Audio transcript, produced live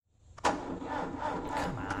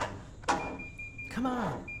Come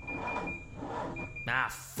on.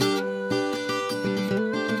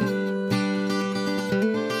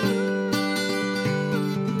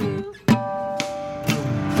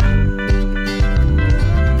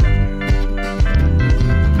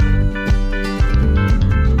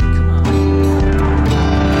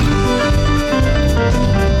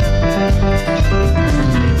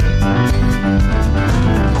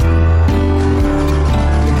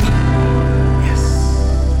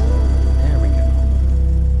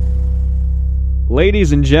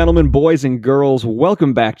 Ladies and gentlemen, boys and girls,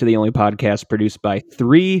 welcome back to the only podcast produced by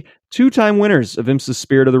three two-time winners of IMSA's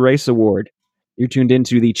Spirit of the Race Award. You're tuned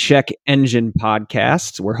into the Check Engine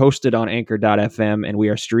Podcast. We're hosted on Anchor.fm, and we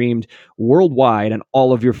are streamed worldwide on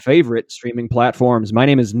all of your favorite streaming platforms. My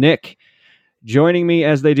name is Nick. Joining me,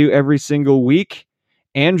 as they do every single week,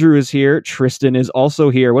 Andrew is here. Tristan is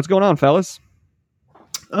also here. What's going on, fellas?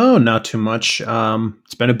 Oh, not too much.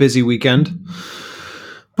 It's been a busy weekend.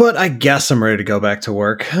 But I guess I'm ready to go back to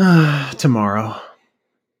work tomorrow.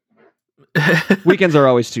 Weekends are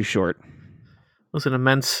always too short. It was an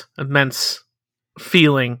immense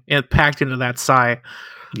feeling packed into that sigh.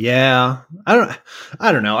 Yeah. I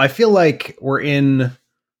don't know. I feel like we're in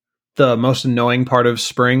the most annoying part of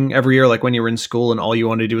spring every year, like when you were in school and all you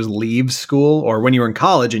wanted to do is leave school, or when you were in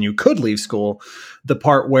college and you could leave school, the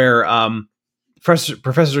part where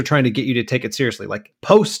professors are trying to get you to take it seriously, like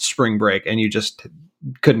post spring break, and you just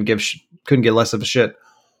couldn't get less of a shit.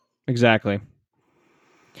 Exactly.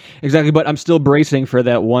 But I'm still bracing for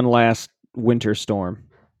that one last winter storm.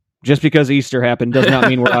 Just because Easter happened does not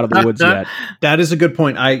mean we're out of the woods yet. That is a good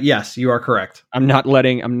point. Yes, you are correct. I'm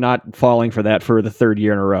not falling for that for the third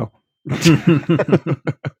year in a row.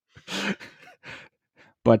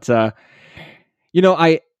 But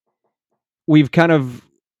we've kind of,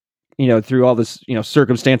 through all this,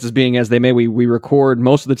 circumstances being as they may, we record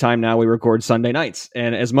most of the time now. We record Sunday nights,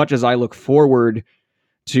 and as much as I look forward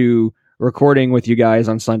to recording with you guys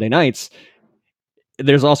on Sunday nights,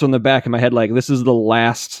 there's also in the back of my head, like, this is the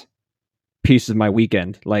last piece of my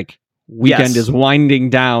weekend. Like, weekend is winding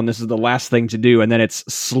down. This is the last thing to do, and then it's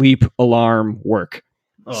sleep, alarm, work.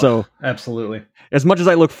 Oh, so absolutely. As much as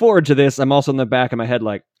I look forward to this, I'm also in the back of my head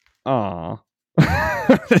like, aw.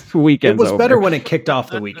 This weekend's It was over. better when it kicked off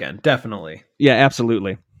the weekend, definitely. Yeah,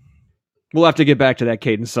 absolutely. We'll have to get back to that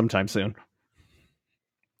cadence sometime soon.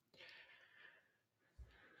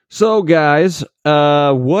 So, guys,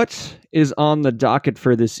 what is on the docket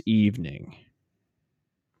for this evening?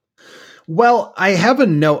 Well, I have a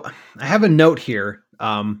note here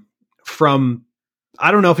from,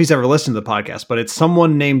 I don't know if he's ever listened to the podcast, but it's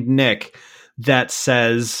someone named Nick that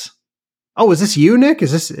says, "Oh, is this you, Nick?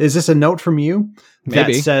 Is this a note from you?"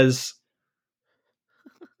 Maybe. That says,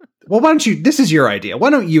 "Well, why don't you? This is your idea.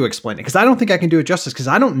 Why don't you explain it? Because I don't think I can do it justice. Because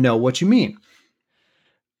I don't know what you mean."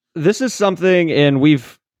 This is something, and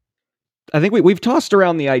we've tossed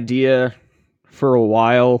around the idea for a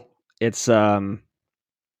while. It's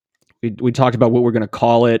we talked about what we're going to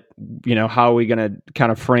call it. How are we going to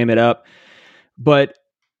kind of frame it up? But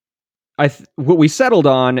what we settled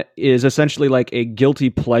on is essentially like a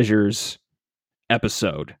guilty pleasures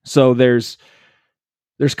episode. So there's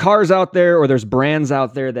cars out there, or there's brands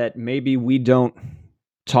out there that maybe we don't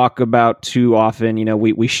talk about too often.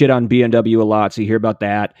 We shit on BMW a lot, so you hear about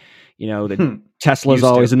that. Tesla's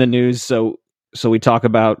always in the news, so we talk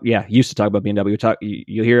about, used to talk about BMW.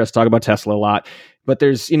 You hear us talk about Tesla a lot, but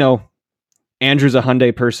there's, Andrew's a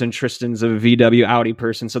Hyundai person, Tristan's a VW Audi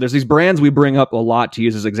person. So there's these brands we bring up a lot to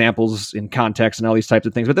use as examples in context and all these types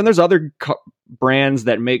of things. But then there's other brands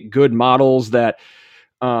that make good models that,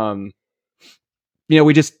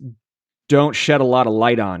 we just don't shed a lot of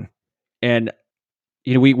light on. And,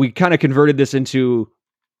 we kind of converted this into,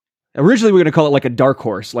 originally we were going to call it like a dark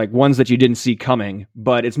horse, like ones that you didn't see coming.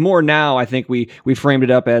 But it's more now, I think we framed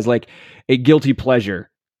it up as like a guilty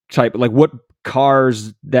pleasure type, like what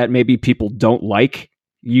cars that maybe people don't like,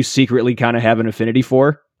 you secretly kind of have an affinity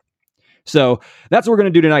for. So that's what we're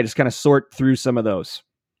going to do tonight, is kind of sort through some of those.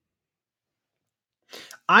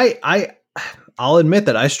 I'll admit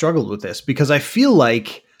that I struggled with this because I feel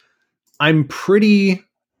like I'm pretty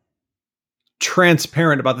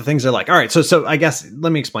transparent about the things I like. All right. So I guess,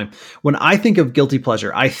 let me explain. When I think of guilty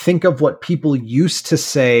pleasure, I think of what people used to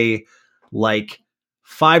say, like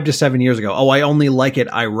 5 to 7 years ago. "Oh, I only like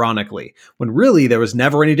it ironically," when really there was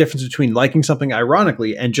never any difference between liking something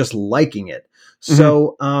ironically and just liking it. Mm-hmm.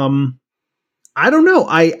 So, I don't know.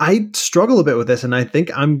 I struggle a bit with this, and I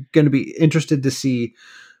think I'm going to be interested to see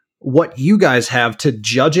what you guys have to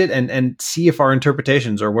judge it and see if our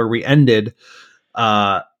interpretations, or where we ended,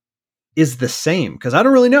 is the same. 'Cause I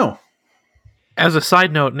don't really know. As a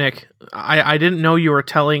side note, Nick, I didn't know you were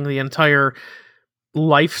telling the entire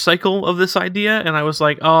life cycle of this idea, and I was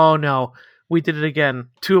like, oh no, we did it again.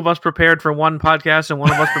 Two of us prepared for one podcast, and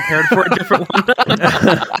one of us prepared for a different one.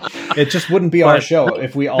 It just wouldn't be our show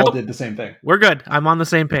if we all did the same thing. We're good. I'm on the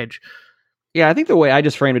same page. Yeah, I think the way I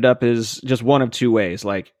just framed it up is just one of two ways.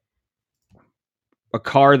 Like a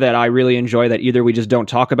car that I really enjoy that either we just don't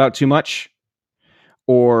talk about too much,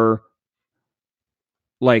 or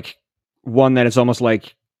like one that it's almost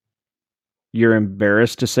like you're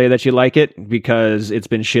embarrassed to say that you like it because it's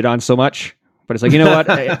been shit on so much. But it's like, you know what?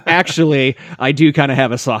 Actually, I do kind of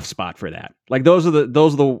have a soft spot for that. Like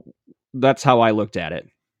that's how I looked at it.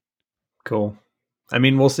 Cool. I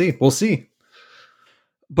mean, we'll see. We'll see.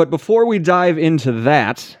 But before we dive into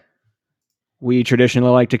that, we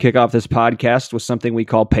traditionally like to kick off this podcast with something we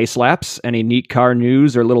call Pace Laps. Any neat car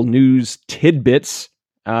news or little news tidbits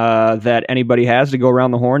that anybody has to go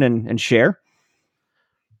around the horn and share.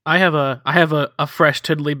 I have a fresh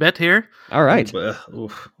tiddly bit here. All right.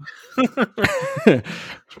 Oof.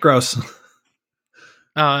 Gross.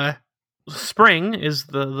 Spring is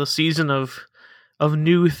the season of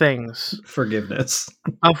new things, Forgiveness,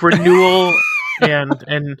 of renewal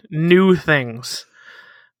and new things.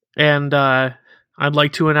 And I'd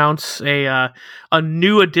like to announce a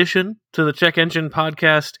new addition to the Check Engine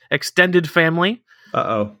Podcast extended family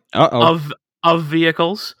of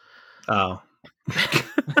vehicles. Oh.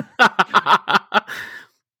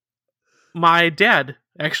 My dad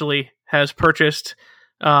actually has purchased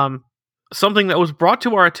something that was brought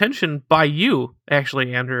to our attention by you,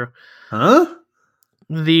 actually, Andrew. Huh?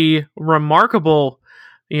 The remarkable,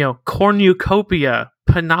 cornucopia,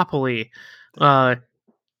 panoply,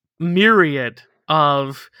 myriad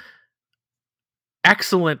of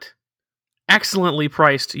excellently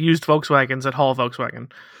priced used Volkswagens at Hall Volkswagen.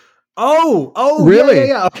 Oh, really?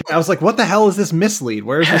 Yeah. Okay. I was like, what the hell is this mislead?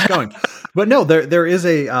 Where is this going? But no, there is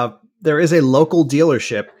a local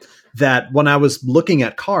dealership that when I was looking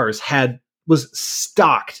at cars was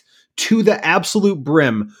stocked to the absolute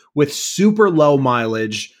brim with super low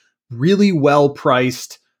mileage, really well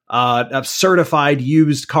priced, certified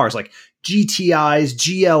used cars like GTIs,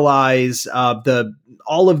 GLIs,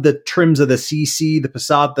 all of the trims of the CC, the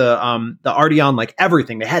Passat, the Arteon, like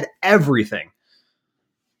everything. They had everything.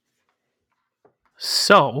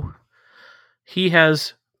 So he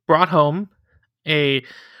has brought home a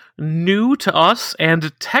new to us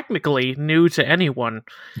and technically new to anyone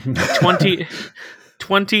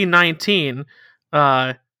 2019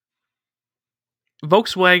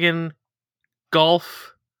 Volkswagen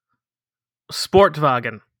Golf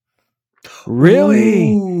Sportwagen.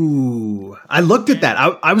 Really? Ooh. I looked at that.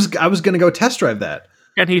 I was going to go test drive that.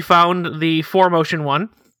 And he found the 4Motion one.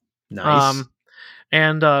 Nice.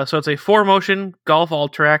 So it's a 4Motion Golf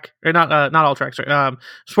All-Track, or not All-Track, sorry,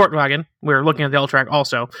 Sportwagen. We're looking at the All-Track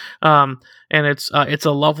also. And it's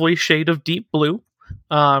a lovely shade of deep blue,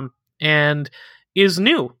 and is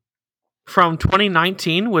new from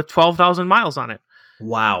 2019 with 12,000 miles on it.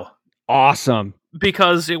 Wow. Awesome.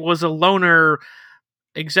 Because it was a loaner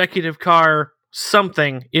executive car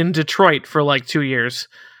something in Detroit for like 2 years,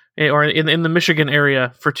 or in the Michigan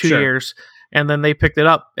area for 2 years. And then they picked it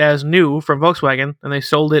up as new from Volkswagen, and they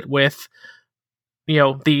sold it with,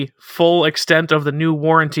 the full extent of the new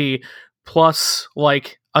warranty, plus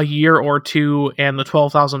like a year or two and the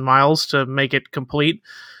 12,000 miles to make it complete.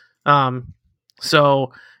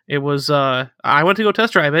 So it was. I went to go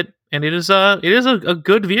test drive it, and it is a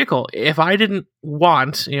good vehicle. If I didn't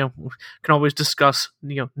want, can always discuss,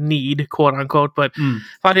 need, quote unquote, but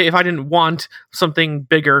if I didn't want something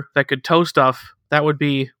bigger that could tow stuff, that would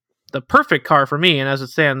be the perfect car for me. And as it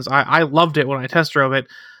stands, I loved it when I test drove it.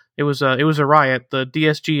 It was a riot. The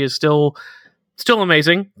DSG is still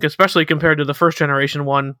amazing, especially compared to the first generation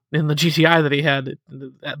one in the GTI that he had.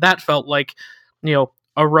 That felt like,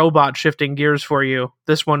 a robot shifting gears for you.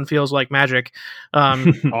 This one feels like magic.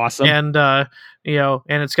 Awesome. And and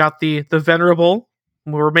it's got the venerable.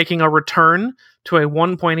 We're making a return to a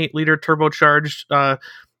 1.8 liter turbocharged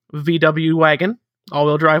VW wagon.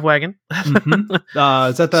 All-wheel drive wagon. Mm-hmm.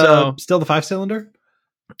 Is that still the 5-cylinder?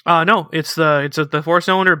 No, it's the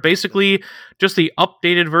 4-cylinder. Basically, just the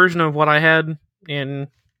updated version of what I had in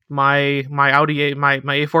my Audi, my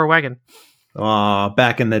A4 wagon. Oh,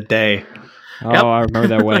 back in the day. Oh, yep. I remember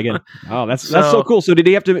that wagon. Oh, that's so cool. So did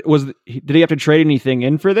he have to trade anything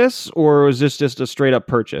in for this, or was this just a straight up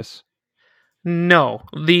purchase? No,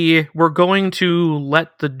 we're going to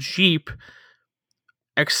let the Jeep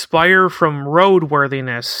expire from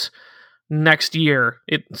roadworthiness next year.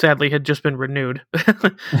 It sadly had just been renewed.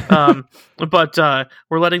 But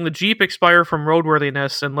we're letting the Jeep expire from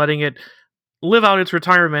roadworthiness and letting it live out its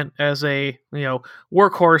retirement as a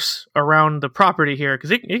workhorse around the property here,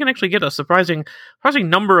 because it can actually get a surprising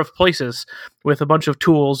number of places with a bunch of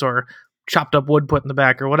tools or chopped up wood put in the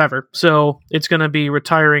back or whatever. So it's going to be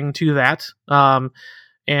retiring to that.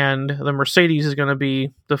 And the Mercedes is going to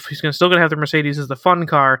be still going to have the Mercedes as the fun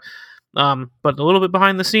car. But a little bit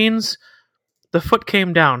behind the scenes, the foot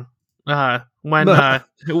came down when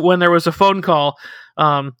there was a phone call.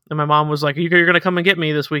 And my mom was like, "You're going to come and get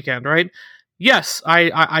me this weekend, right?" Yes,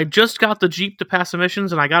 I just got the Jeep to pass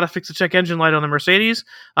emissions, and I got to fix the check engine light on the Mercedes,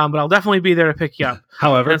 but I'll definitely be there to pick you up.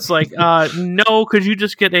 However, and it's like, no, could you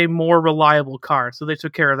just get a more reliable car? So they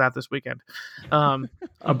took care of that this weekend. A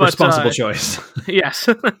responsible choice. Yes.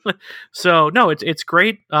 So no, it's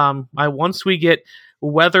great. Once we get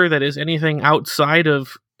weather that is anything outside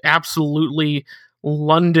of absolutely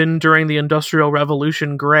London during the Industrial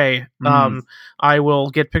Revolution gray, I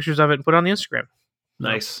will get pictures of it and put it on the Instagram.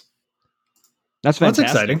 Nice. That's fantastic.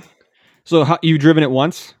 That's exciting. So you've driven it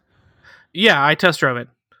once? Yeah, I test drove it.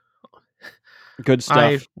 Good stuff.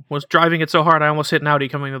 I was driving it so hard I almost hit an Audi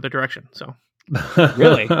coming the other direction. So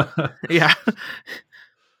really? Yeah.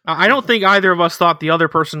 I don't think either of us thought the other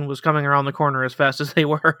person was coming around the corner as fast as they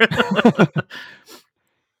were. Well,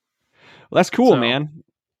 that's cool, man.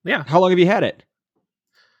 Yeah. How long have you had it?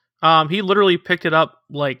 He literally picked it up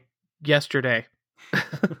like yesterday.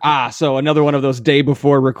 So another one of those day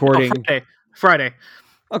before recording. Friday.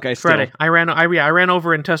 Okay, still. Friday. I ran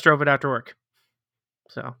over and test drove it after work.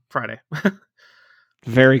 So Friday.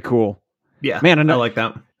 Very cool. Yeah, man. I like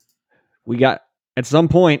that. We got at some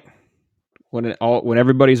point when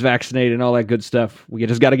everybody's vaccinated and all that good stuff, we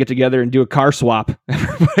just got to get together and do a car swap.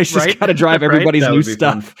 Everybody's just got to drive everybody's new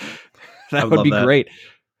stuff. That would be great.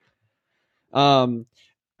 I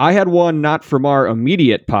had one not from our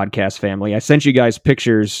immediate podcast family. I sent you guys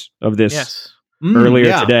pictures of this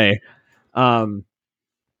earlier today. Friend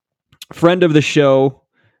of the show,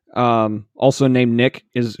 also named Nick,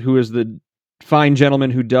 who is the fine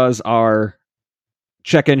gentleman who does our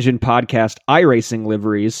check engine podcast iRacing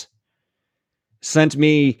liveries, sent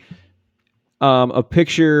me a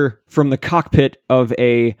picture from the cockpit of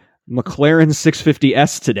a McLaren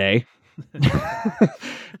 650S today.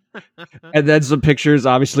 And then some pictures,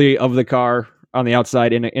 obviously, of the car on the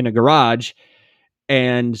outside in a garage,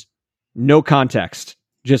 and no context,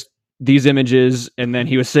 just these images. And then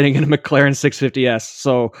he was sitting in a McLaren 650S.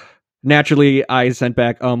 So naturally, I sent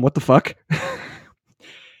back, what the fuck?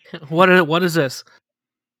 What is this?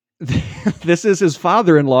 This is his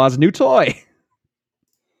father-in-law's new toy.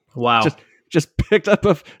 Wow. Just picked up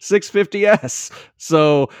a 650S.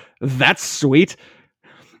 So that's sweet.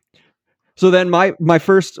 So then my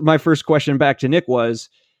first question back to Nick was,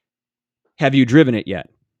 have you driven it yet?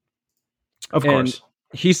 Of course.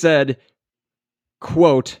 And he said,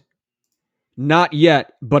 quote, "Not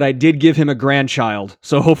yet, but I did give him a grandchild,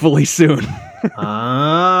 so hopefully soon."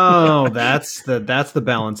 Oh, that's the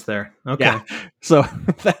balance there. Okay. Yeah. So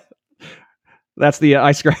that's the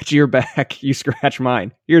I scratch your back, you scratch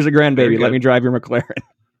mine. Here's a grandbaby. Let me drive your McLaren.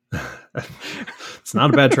 It's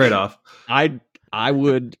not a bad trade-off. I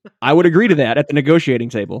would agree to that at the negotiating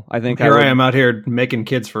table. I think I am out here making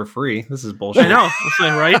kids for free. This is bullshit. I know,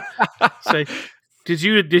 right? So, did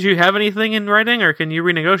you have anything in writing, or can you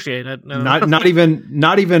renegotiate it?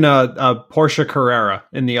 Not even a Porsche Carrera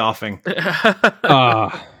in the offing.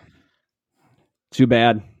 Too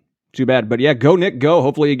bad. But yeah, go Nick, go.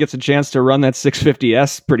 Hopefully he gets a chance to run that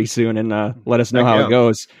 650S pretty soon, and let us know how it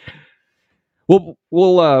goes.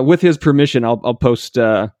 We'll with his permission, I'll post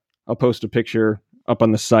a picture up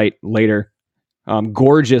on the site later.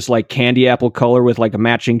 Gorgeous, like candy apple color with like a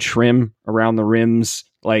matching trim around the rims.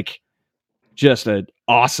 Like just an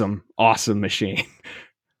awesome machine.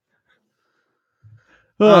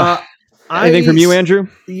 Anything from you, Andrew?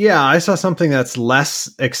 Yeah, I saw something that's less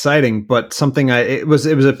exciting, but something it was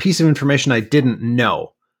a piece of information I didn't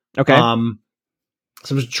know. Okay. So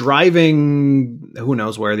I was driving who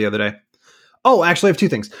knows where the other day. Oh, actually, I have two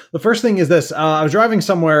things. The first thing is this. I was driving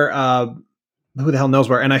somewhere, who the hell knows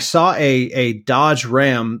where, and I saw a Dodge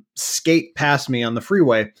Ram skate past me on the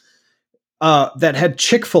freeway that had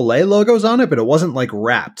Chick-fil-A logos on it, but it wasn't like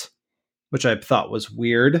wrapped, which I thought was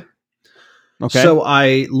weird. Okay. So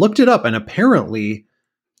I looked it up, and apparently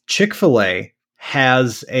Chick-fil-A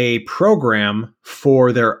has a program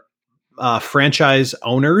for their franchise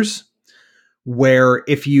owners where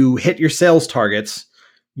if you hit your sales targets,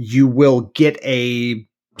 you will get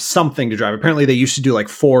something to drive. Apparently they used to do like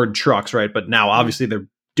Ford trucks, right? But now obviously they're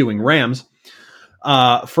doing Rams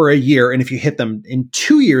for a year. And if you hit them in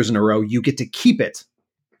 2 years in a row, you get to keep it.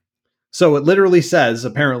 So it literally says,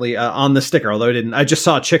 apparently, on the sticker, although I just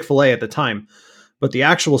saw Chick-fil-A at the time, but the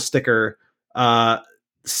actual sticker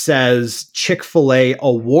says Chick-fil-A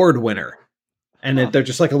award winner. And they're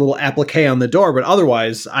just like a little applique on the door. But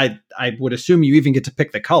otherwise, I would assume you even get to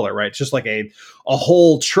pick the color, right? It's just like a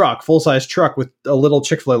whole truck, full-size truck with a little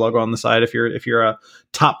Chick-fil-A logo on the side if you're a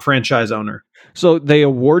top franchise owner. So they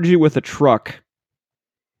award you with a truck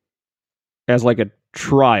as like a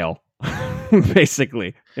trial,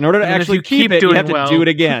 basically. In order to actually keep it, you have to do it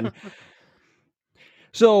again.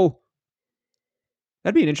 So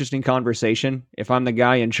that'd be an interesting conversation if I'm the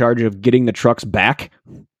guy in charge of getting the trucks back.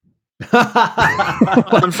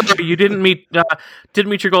 I'm sorry, you didn't meet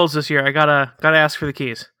your goals this year. I gotta ask for the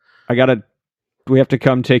keys. We have to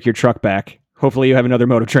come take your truck back. Hopefully you have another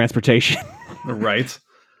mode of transportation. Right.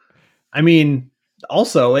 I mean,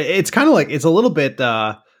 also, it's kind of like, it's a little bit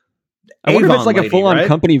I wonder if it's like lady, a full-on right?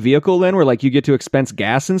 company vehicle then, where like you get to expense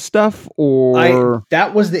gas and stuff, or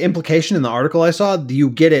that was the implication in the article I saw. You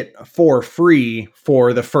get it for free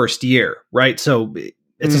for the first year, right? So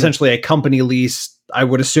it's essentially a company lease. I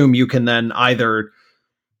would assume you can then either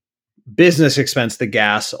business expense the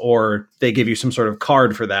gas or they give you some sort of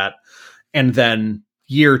card for that. And then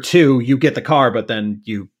year 2, you get the car, but then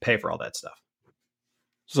you pay for all that stuff.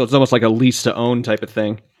 So it's almost like a lease to own type of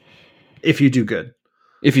thing. If you do good.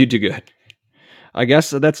 I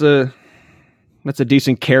guess that's a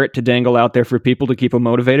decent carrot to dangle out there for people to keep them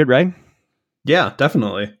motivated, right? Yeah,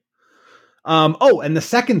 definitely. And the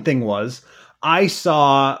second thing was I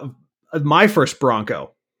saw my first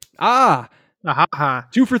Bronco. 2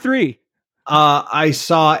 for 3. I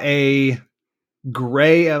saw a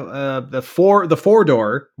gray, the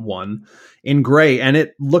 4-door one in gray, and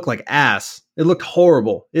it looked like ass. It looked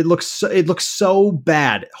horrible. It looks so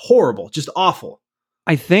bad, horrible, just awful.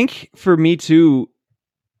 I think for me too,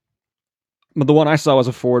 the one I saw was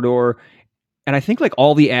a 4-door, and I think like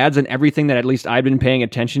all the ads and everything that at least I'd been paying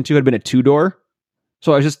attention to had been a 2-door.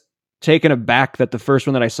 So I was just taken aback that the first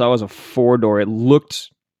one that I saw was a 4-door. It looked,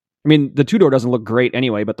 I mean, the 2-door doesn't look great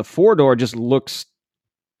anyway, but the 4-door just looks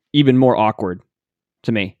even more awkward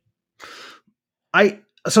to me.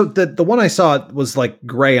 So the one I saw was like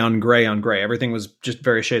gray on gray on gray. Everything was just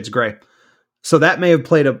various shades of gray. So that may have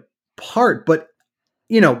played a part, but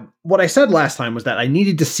what I said last time was that I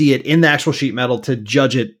needed to see it in the actual sheet metal to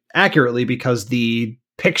judge it accurately because the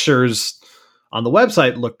pictures on the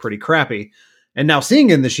website look pretty crappy. And now seeing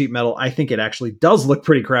it in the sheet metal, I think it actually does look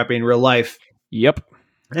pretty crappy in real life. Yep.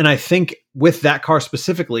 And I think with that car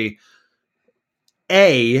specifically,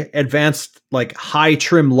 A, advanced like high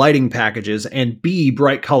trim lighting packages, and B,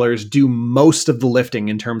 bright colors do most of the lifting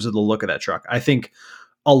in terms of the look of that truck. I think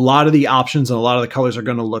a lot of the options and a lot of the colors are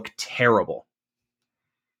going to look terrible.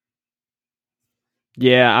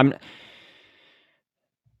 Yeah,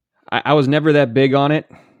 I was never that big on it.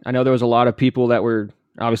 I know there was a lot of people that were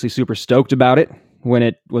obviously super stoked about it when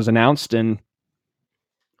it was announced, and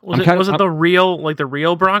was it the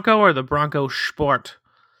real Bronco or the Bronco Sport?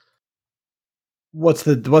 What's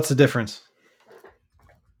the difference?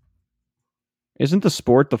 Isn't the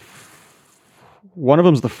Sport one of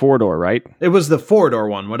them's the 4-door, right? It was the 4-door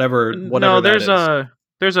one, whatever. No, there's a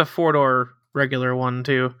 4-door regular one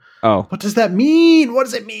too. Oh, what does that mean? What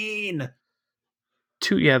does it mean?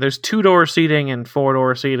 There's 2-door seating and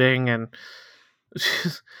 4-door seating, and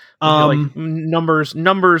like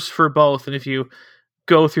numbers for both. And if you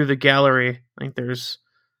go through the gallery, I think there's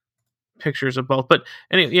pictures of both. But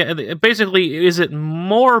anyway, basically, is it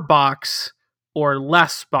more box or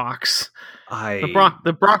less box?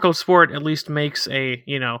 The Bronco Sport at least makes a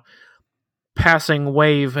passing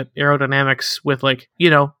wave at aerodynamics with like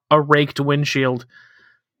a raked windshield.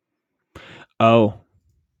 Oh,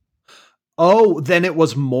 then it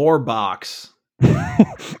was more box.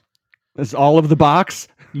 It's all of the box.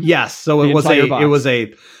 Yes, so it was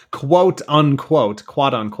a quote unquote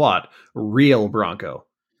real Bronco.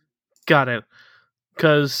 Got it.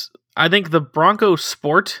 Because I think the Bronco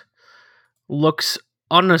Sport looks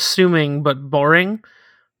unassuming but boring,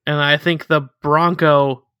 and I think the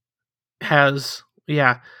Bronco has,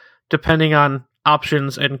 depending on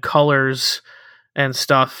options and colors and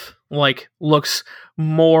stuff, like looks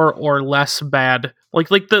more or less bad. Like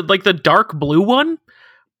the dark blue one,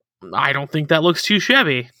 I don't think that looks too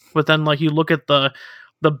shabby. But then like you look at the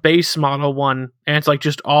base model one and it's like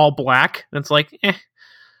just all black, and it's like,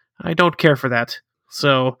 I don't care for that.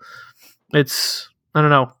 So it's, I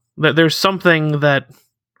don't know. There's something that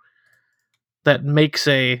makes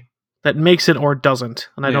it or doesn't,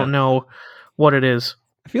 and I don't know what it is.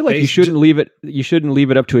 I feel like you shouldn't leave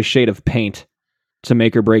it up to a shade of paint to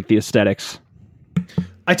make or break the aesthetics.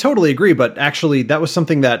 I totally agree, but actually that was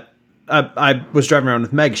something that I was driving around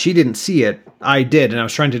with Meg. She didn't see it. I did, and I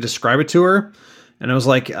was trying to describe it to her. And I was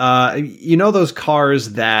like, you know those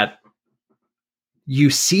cars that you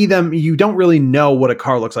see them, you don't really know what a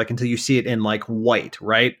car looks like until you see it in like white,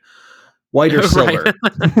 right? White or silver.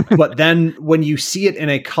 But then when you see it in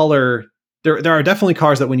a color, there are definitely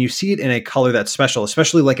cars that when you see it in a color that's special,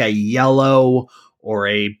 especially like a yellow or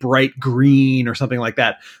a bright green or something like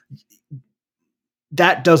that,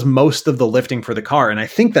 that does most of the lifting for the car. And I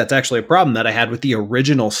think that's actually a problem that I had with the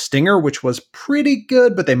original Stinger, which was pretty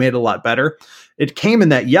good, but they made it a lot better. It came in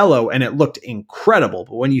that yellow and it looked incredible.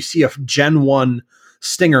 But when you see a Gen 1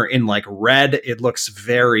 Stinger in like red, it looks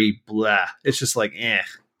very blah. It's just like, eh.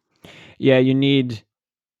 Yeah, you need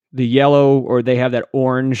the yellow, or they have that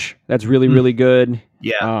orange. That's really, really good.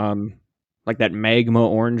 Yeah. Like that magma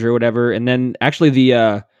orange or whatever. And then actually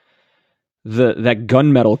that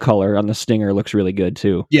gunmetal color on the Stinger looks really good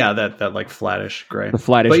too. Yeah, that like flattish gray. The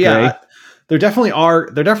flattish but yeah, gray. There definitely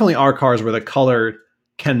are cars where the color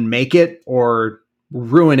can make it or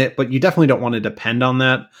ruin it, but you definitely don't want to depend on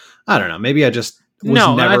that. I don't know. Maybe I just was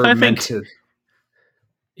never meant to.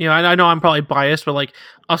 You know, I know I'm probably biased, but like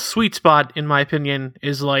a sweet spot, in my opinion,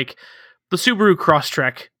 is like the Subaru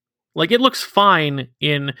Crosstrek. Like it looks fine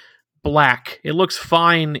in black. It looks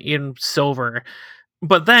fine in silver.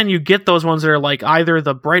 But then you get those ones that are like either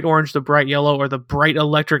the bright orange, the bright yellow, or the bright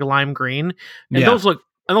electric lime green. And those look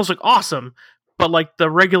awesome. But like the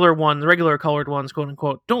regular colored ones, quote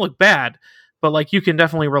unquote, don't look bad. But like you can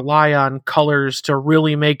definitely rely on colors to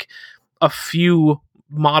really make a few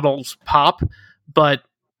models pop. But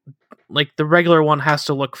like the regular one has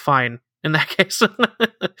to look fine in that case.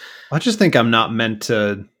 I just think I'm not meant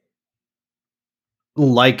to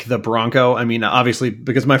like the Bronco. I mean, obviously,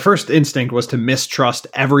 because my first instinct was to mistrust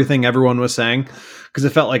everything everyone was saying, because it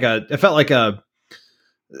felt like a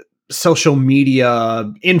social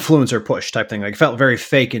media influencer push type thing. Like it felt very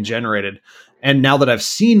fake and generated. And now that I've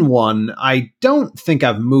seen one, I don't think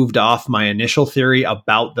I've moved off my initial theory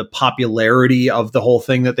about the popularity of the whole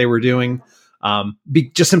thing that they were doing.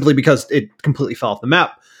 Just simply because it completely fell off the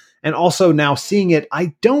map. And also now seeing it,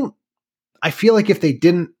 I feel like if they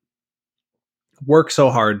didn't work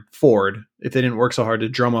so hard, Ford, if they didn't work so hard to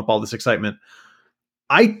drum up all this excitement,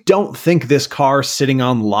 I don't think this car sitting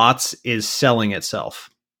on lots is selling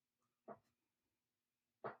itself.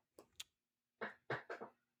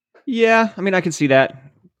 Yeah, I mean, I can see that.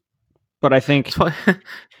 But I think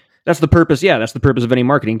that's the purpose. Yeah, that's the purpose of any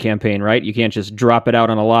marketing campaign, right? You can't just drop it out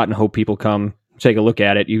on a lot and hope people come take a look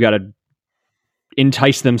at it. You got to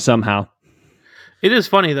entice them somehow. It is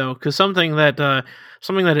funny though, because something that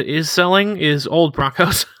it is selling is old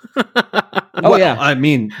Broncos. Yeah, I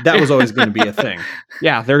mean that was always going to be a thing.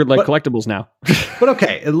 Yeah, they're like collectibles now. But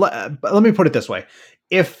okay, let me put it this way: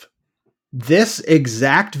 if this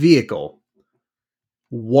exact vehicle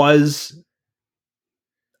was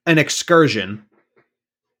an excursion,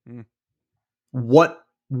 what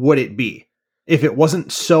would it be if it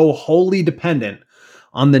wasn't so wholly dependent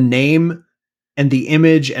on the name and the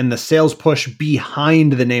image and the sales push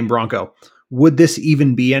behind the name Bronco? Would this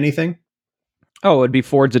even be anything? Oh, it'd be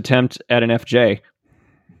Ford's attempt at an FJ.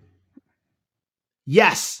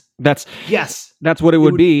 Yes. That's what it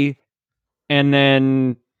would be. And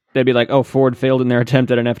then they'd be like, oh, Ford failed in their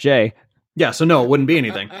attempt at an FJ. Yeah, so no, it wouldn't be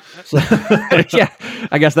anything. Yeah,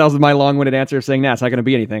 I guess that was my long-winded answer of saying that's not going to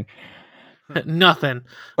be anything. Nothing.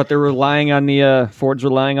 But they're relying on Ford's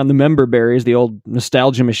relying on the member berries, the old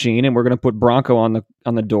nostalgia machine, and we're going to put Bronco on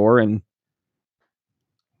the door and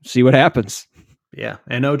see what happens. Yeah,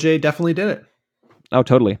 and OJ definitely did it. Oh,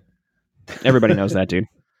 totally. Everybody knows that, dude.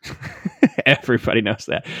 Everybody knows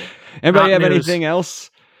that. Anybody have anything else?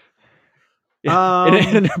 In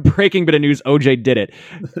a breaking bit of news, OJ did it.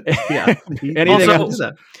 Yeah. Anything also,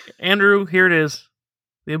 else? Andrew, here it is.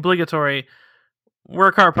 The obligatory. We're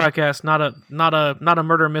a car podcast, not a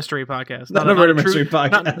murder mystery podcast. Not a murder mystery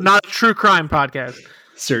podcast. Not a true crime podcast.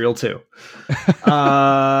 Serial 2.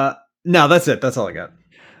 No, that's it. That's all I got.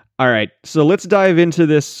 All right. So let's dive into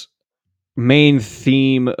this main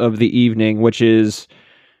theme of the evening, which is,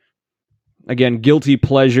 again, guilty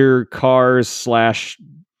pleasure cars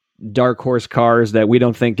 / dark horse cars that we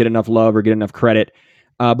don't think get enough love or get enough credit.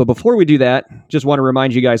 But before we do that, just want to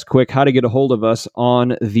remind you guys quick how to get a hold of us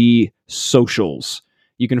on the socials.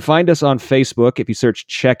 You can find us on Facebook if you search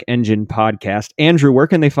Check Engine Podcast. Andrew, where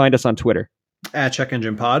can they find us on Twitter? At Check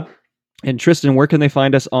Engine Pod. And Tristan, where can they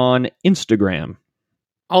find us on Instagram?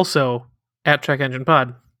 Also at Check Engine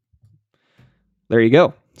Pod. There you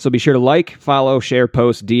go. So be sure to like, follow, share,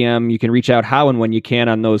 post, DM. You can reach out how and when you can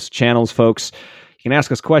on those channels, folks. You can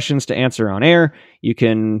ask us questions to answer on air. You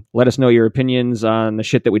can let us know your opinions on the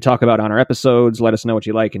shit that we talk about on our episodes. Let us know what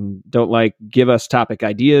you like and don't like. Give us topic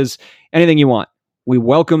ideas. Anything you want. We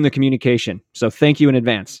welcome the communication. So thank you in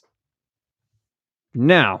advance.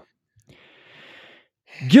 Now,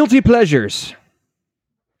 guilty pleasures.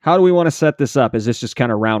 How do we want to set this up? Is this just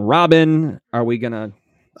kind of round robin? Are we going to...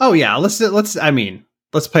 Oh yeah, let's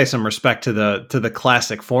pay some respect to the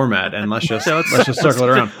classic format, and let's just circle it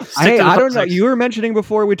around. Hey, I don't know. You were mentioning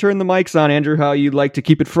before we turned the mics on, Andrew, how you like to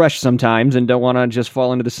keep it fresh sometimes and don't want to just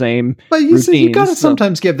fall into the same. But you got to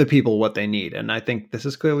sometimes give the people what they need, and I think this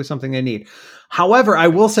is clearly something they need. However, I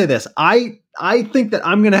will say this: I think that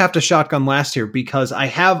I'm going to have to shotgun last here because I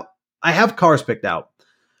have cars picked out,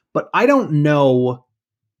 but I don't know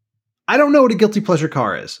what a guilty pleasure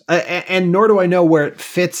car is, and nor do I know where it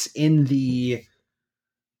fits in the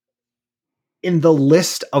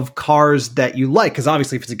list of cars that you like. Because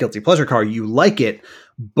obviously, if it's a guilty pleasure car, you like it,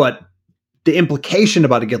 but the implication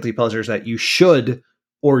about a guilty pleasure is that you should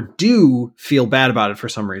or do feel bad about it for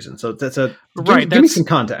some reason. So that's give me some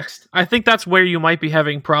context. I think that's where you might be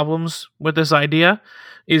having problems with this idea.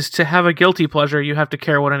 Is to have a guilty pleasure, you have to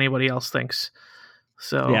care what anybody else thinks.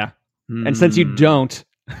 So yeah, and since you don't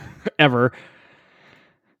ever,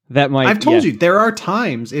 that might. I've told you there are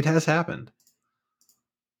times it has happened.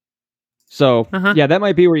 So yeah, that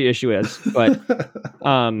might be where your issue is, but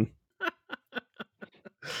I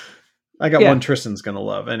got one Tristan's gonna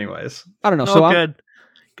love, anyways. I don't know. So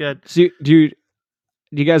good. So do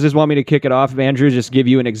you guys just want me to kick it off, Andrew? Just give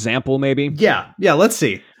you an example, maybe. Yeah. Let's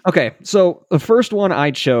see. Okay, so the first one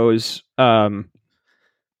I chose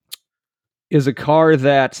is a car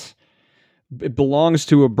that it belongs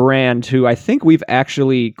to a brand who I think we've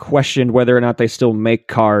actually questioned whether or not they still make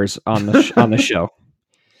cars on the on the show.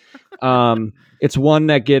 It's one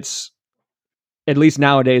that gets, at least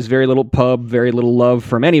nowadays, very little pub, very little love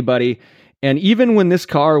from anybody. And even when this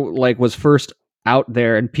car was first out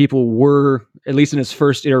there and people were, at least in its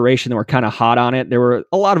first iteration, they were kind of hot on it, there were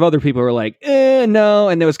a lot of other people who were like, no.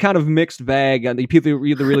 And there was kind of mixed bag. The people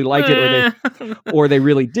either really liked it or they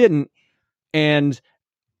really didn't. And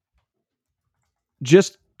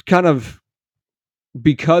just kind of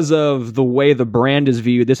because of the way the brand is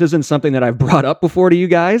viewed, this isn't something that I've brought up before to you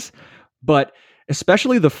guys, but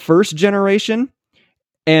especially the first generation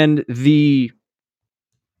and the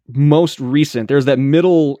most recent, there's that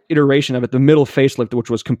middle iteration of it, the middle facelift, which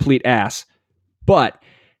was complete ass. But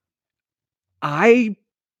I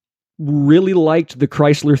really liked the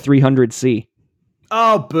Chrysler 300C.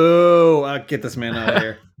 Oh, boo. Get this man out of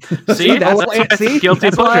here. See,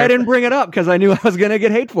 that's why I didn't bring it up, because I knew I was going to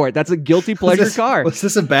get hate for it. That's a guilty pleasure car. Was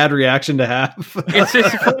this a bad reaction to have?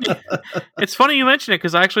 It's funny you mention it,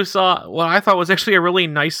 because I actually saw what I thought was actually a really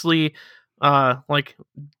nicely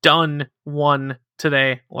done one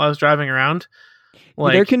today while I was driving around.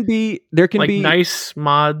 There can be nice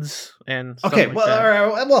mods and stuff okay. Like well, that.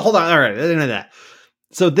 all right. Well, hold on. All right. Into that.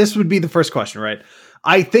 So this would be the first question, right?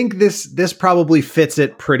 I think this probably fits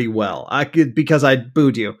it pretty well. Because I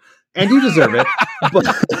booed you, and you deserve it.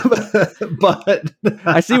 but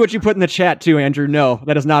I see what you put in the chat too, Andrew. No,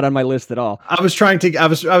 that is not on my list at all. I was trying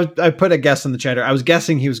to. I put a guess in the chat. I was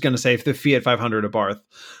guessing he was going to say the Fiat 500 of Barth.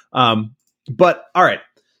 But all right.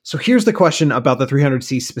 So here's the question about the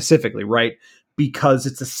 300C specifically, right? Because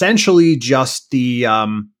it's essentially just the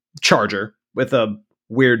Charger with a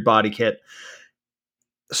weird body kit.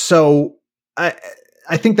 So I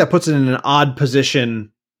think that puts it in an odd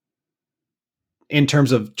position in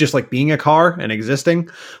terms of just like being a car and existing.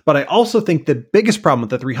 But I also think the biggest problem with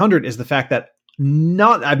the 300 is the fact that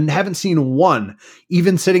I haven't seen one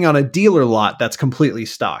even sitting on a dealer lot that's completely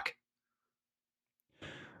stock.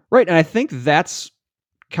 Right. And I think that's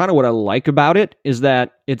kind of what I like about it, is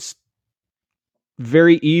that it's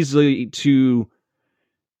very easy to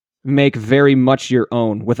make very much your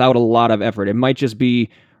own without a lot of effort. It might just be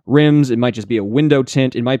rims, it might just be a window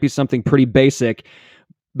tint, it might be something pretty basic.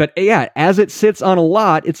 But yeah, as it sits on a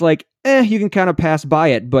lot, it's like, you can kind of pass by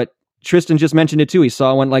it. But Tristan just mentioned it too. He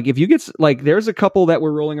saw one. Like if you get there's a couple that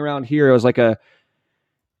were rolling around here. It was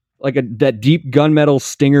that deep gunmetal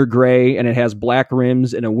Stinger gray, and it has black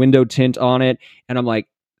rims and a window tint on it. And I'm like,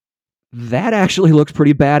 that actually looks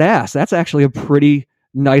pretty badass. That's actually a pretty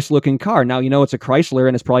nice looking car. Now, it's a Chrysler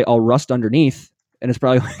and it's probably all rust underneath, and it's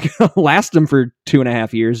probably going to last them for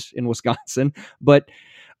 2.5 years in Wisconsin. But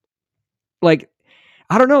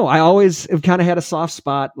I don't know. I always have kind of had a soft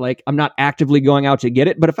spot. Like, I'm not actively going out to get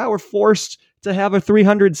it, but if I were forced to have a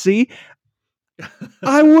 300C,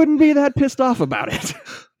 I wouldn't be that pissed off about it.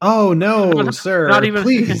 Oh no, sir! Not even,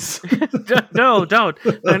 please. No, don't.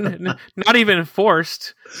 Not even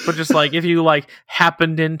forced, but just like if you like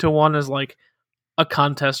happened into one as like a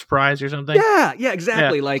contest prize or something. Yeah,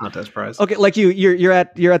 exactly. Yeah. Like Contest prize. okay, like you're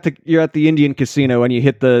at the Indian casino and you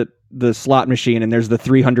hit the slot machine and there's the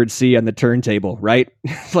 300C on the turntable, right?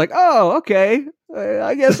 It's like, oh, okay.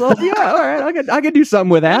 I guess all right. I could do something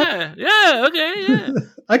with that. Yeah, okay, yeah.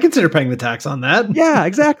 I consider paying the tax on that. Yeah,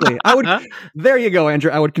 exactly. I would. There you go,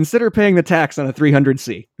 Andrew. I would consider paying the tax on a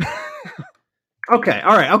 300C. Okay,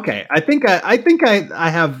 all right, okay. I think I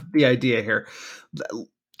have the idea here.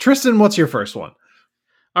 Tristan, what's your first one?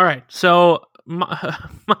 All right, so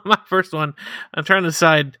my first one, I'm trying to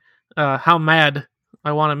decide how mad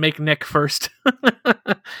I want to make Nick first.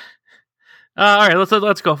 All right,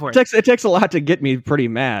 let's go for it. It takes a lot to get me pretty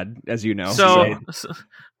mad, as you know.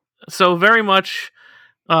 So very much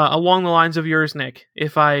along the lines of yours, Nick.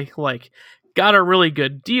 If I like got a really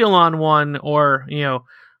good deal on one, or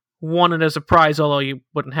won it as a prize, although it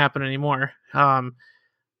wouldn't happen anymore, it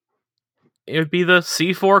would be the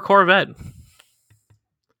C4 Corvette.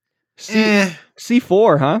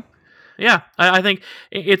 C4, huh? Yeah, I think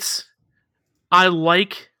it's. I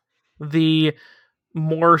like the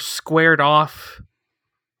more squared off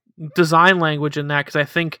design language in that, because I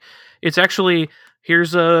think it's actually,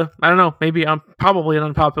 here's I don't know, maybe I'm probably an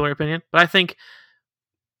unpopular opinion, but I think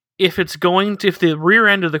if the rear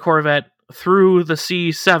end of the Corvette through the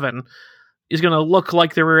C7 is going to look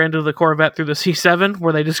like the rear end of the Corvette through the C7,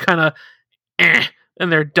 where they just kind of and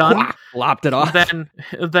they're done, lopped it off,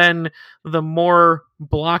 then the more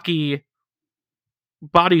blocky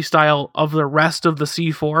body style of the rest of the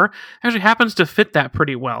C4 actually happens to fit that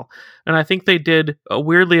pretty well. And I think they did,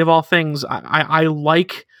 weirdly of all things, I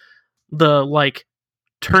like the like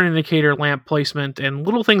turn indicator lamp placement and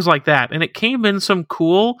little things like that. And it came in some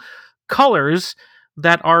cool colors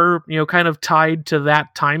that are, kind of tied to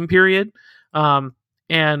that time period.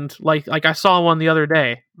 And like I saw one the other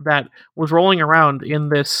day that was rolling around in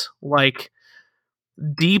this like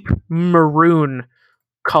deep maroon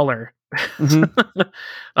color.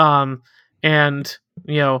 Mm-hmm. And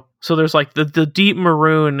so there's like the deep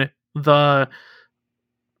maroon, the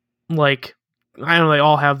like, I don't know, they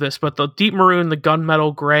all have this, but the deep maroon, the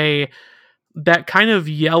gunmetal gray, that kind of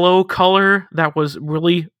yellow color that was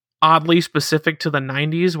really oddly specific to the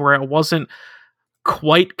 90s, where it wasn't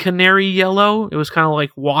quite canary yellow, it was kind of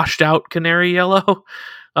like washed out canary yellow.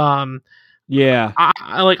 Yeah,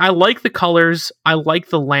 I like the colors, I like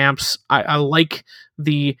the lamps, I like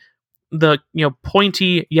the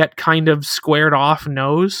pointy yet kind of squared off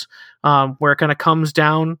nose, where it kind of comes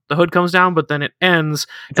down, the hood comes down, but then it ends.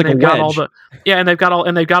 It's and like they've got all the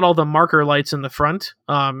they've got all the marker lights in the front,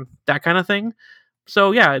 that kind of thing.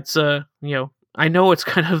 So yeah, it's I know it's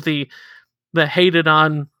kind of the hated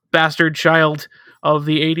on bastard child of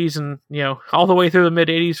the 80s and all the way through the mid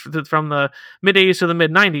 80s, from the mid 80s to the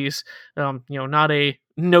mid 90s. Not a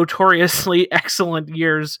notoriously excellent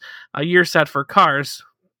year set for cars.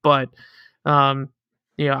 But I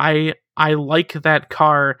like that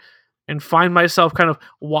car and find myself kind of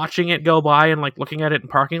watching it go by and like looking at it in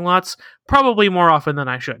parking lots probably more often than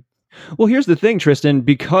I should. Well, here's the thing, Tristan,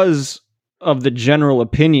 because of the general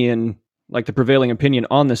opinion, like the prevailing opinion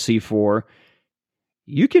on the C4,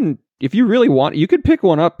 you can, if you really want, you could pick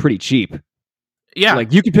one up pretty cheap. Yeah,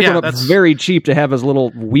 like you could pick one up very cheap to have as a little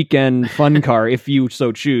weekend fun car if you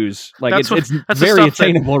so choose. Like it's very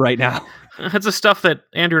attainable right now. That's the stuff that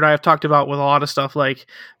Andrew and I have talked about with a lot of stuff. Like,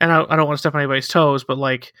 and I don't want to step on anybody's toes, but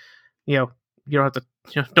like, you don't have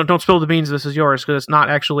to, don't spill the beans. This is yours, because it's not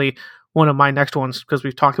actually one of my next ones, because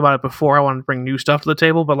we've talked about it before. I wanted to bring new stuff to the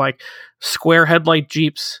table, but like square headlight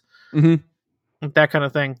Jeeps, that kind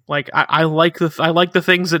of thing. Like I like the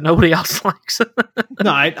things that nobody else likes.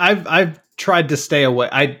 No, I've tried to stay away.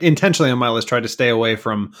 I intentionally on my list tried to stay away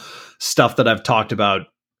from stuff that I've talked about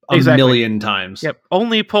a million times. Yep.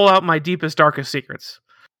 Only pull out my deepest, darkest secrets.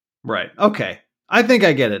 Right. Okay. I think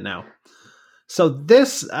I get it now. So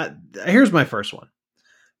this, here's my first one.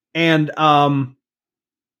 And I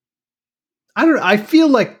don't know. I feel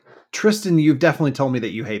like, Tristan, you've definitely told me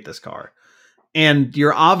that you hate this car. And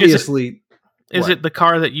you're obviously... Is it the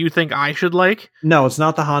car that you think I should like? No, it's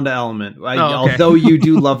not the Honda Element. Although you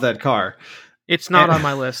do love that car. It's not on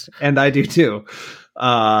my list. And I do too.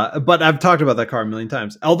 But I've talked about that car a million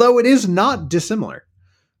times. Although it is not dissimilar.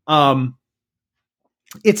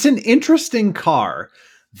 It's an interesting car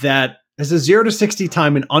that has a 0 to 60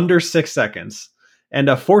 time in under 6 seconds and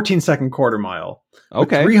a 14-second quarter mile.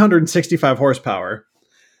 Okay. 365 horsepower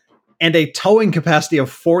and a towing capacity of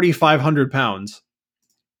 4,500 pounds.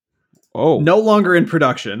 Oh. No longer in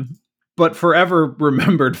production, but forever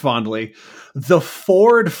remembered fondly, the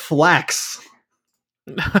Ford Flex.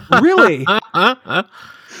 Really?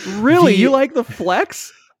 Really? You like the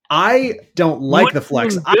Flex? I don't like What the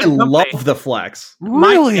Flex. good I company. love the Flex.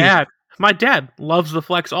 Really? My dad loves the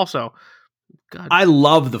Flex also. God. I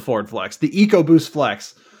love the Ford Flex. The EcoBoost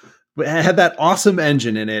Flex it had that awesome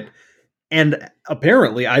engine in it. And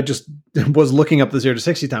apparently, I just was looking up the 0 to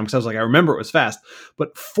 60 time because I was like, I remember it was fast,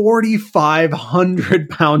 but 4,500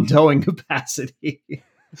 pound towing capacity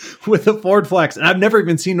with the Ford Flex. And I've never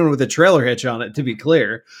even seen one with a trailer hitch on it, to be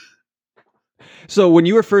clear. So when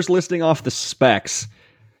you were first listing off the specs,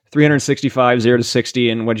 365, 0 to 60,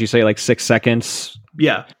 and what'd you say, like 6 seconds?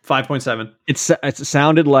 Yeah, 5.7. It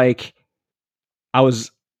sounded like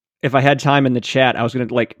if I had time in the chat, I was going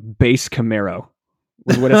to like base Camaro.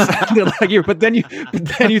 Was what it sounded like. But then you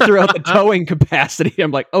threw out the towing capacity. I'm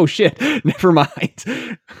like, oh shit, never mind.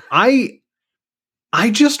 I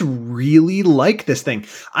just really like this thing.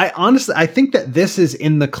 I think that this is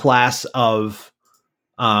in the class of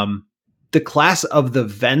the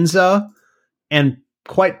Venza, and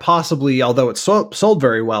quite possibly, although it's sold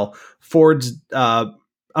very well, Ford's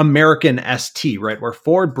American ST, right? Where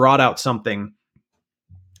Ford brought out something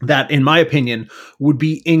that, in my opinion, would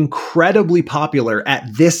be incredibly popular at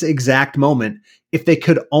this exact moment if they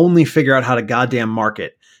could only figure out how to goddamn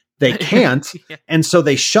market. They can't. Yeah. And so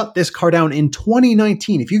they shut this car down in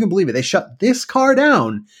 2019. If you can believe it, they shut this car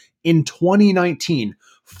down in 2019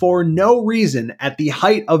 for no reason at the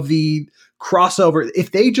height of the crossover. If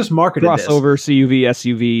they just marketed crossover, CUV,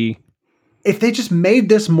 SUV. If they just made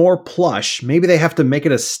this more plush, maybe they have to make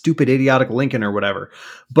it a stupid, idiotic Lincoln or whatever.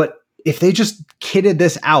 But if they just kitted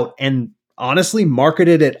this out and honestly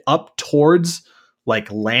marketed it up towards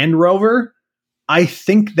like Land Rover, I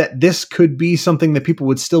think that this could be something that people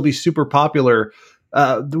would still be super popular,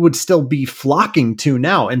 would still be flocking to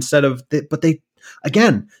now instead of, but they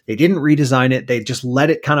didn't redesign it. They just let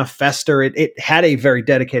it kind of fester. It had a very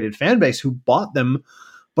dedicated fan base who bought them,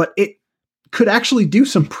 but it could actually do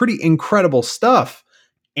some pretty incredible stuff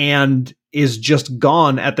and is just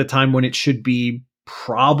gone at the time when it should be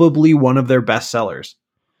probably one of their best sellers.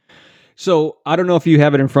 So I don't know if you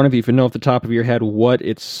have it in front of you, if you know off the top of your head what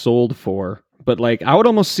it's sold for, but like I would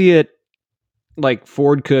almost see it like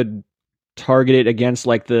Ford could target it against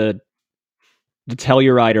like the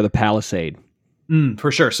Telluride or the Palisade.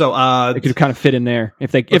 For sure. So it could kind of fit in there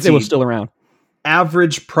if they were still around.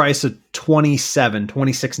 Average price of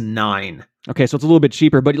 $26,900. Okay, so it's a little bit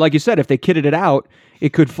cheaper, but like you said, if they kitted it out,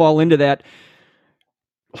 it could fall into that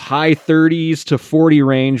high 30s to 40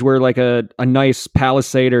 range where like a nice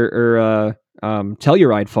Palisade or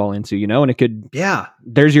Telluride fall into, and it could,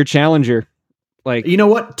 there's your Challenger. Like, you know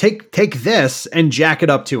what? Take this and jack it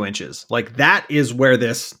up 2 inches. Like that is where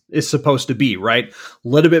this is supposed to be, right? A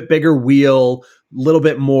little bit bigger wheel, little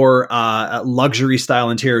bit more luxury style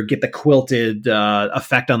interior, get the quilted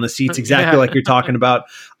effect on the seats, exactly like you're talking about.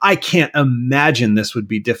 I can't imagine this would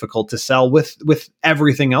be difficult to sell with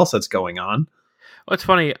everything else that's going on. Well, it's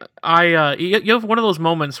funny. You have one of those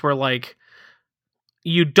moments where like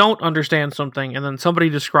you don't understand something and then somebody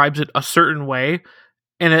describes it a certain way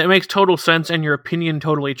and it makes total sense and your opinion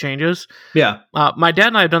totally changes. Yeah. My dad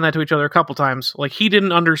and I have done that to each other a couple times. Like he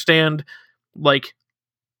didn't understand like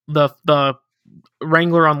the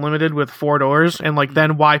Wrangler Unlimited with 4 doors and like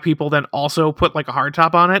then why people then also put like a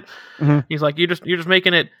hardtop on it. Mm-hmm. He's like, you're just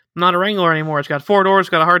making it not a Wrangler anymore. It's got 4 doors,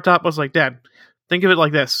 it's got a hardtop. I was like, Dad, think of it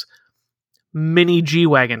like this. Mini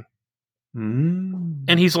G-Wagon.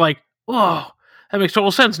 And he's like, whoa, that makes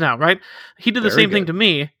total sense now, right? He did the same thing to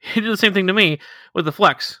me. He did the same thing to me with the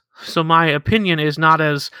Flex. So my opinion is not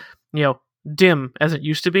as, dim as it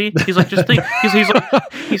used to be. He's like, just think,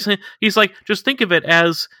 he's like, just think of it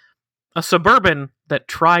as a Suburban that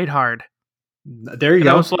tried hard. There you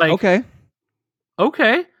go. I was like, okay.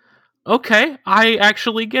 I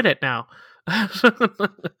actually get it now. That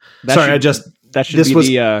should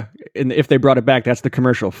be if they brought it back, that's the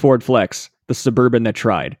commercial. Ford Flex, the Suburban that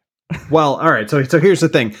tried. Well, all right. So here's the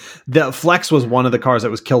thing. The Flex was one of the cars that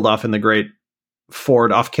was killed off in the great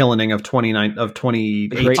Ford off-killing of 2018.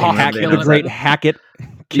 The great Hackett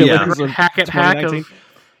killings of Hackett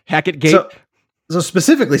Gate. So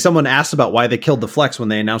specifically, someone asked about why they killed the Flex when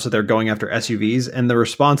they announced that they're going after SUVs, and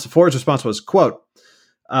Ford's response was, quote,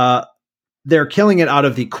 they're killing it out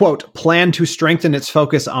of the, quote, plan to strengthen its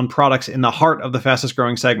focus on products in the heart of the fastest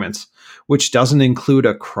growing segments, which doesn't include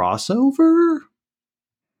a crossover?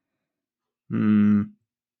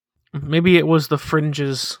 Maybe it was the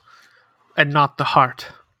fringes and not the heart.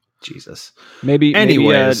 Jesus. Maybe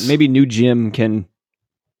New Jim can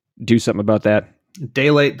do something about that.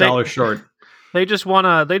 Day late, dollar short. They just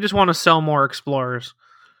wanna sell more Explorers.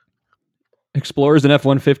 Explorers and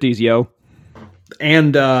F-150s, yo.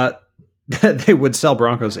 And they would sell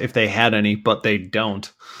Broncos if they had any, but they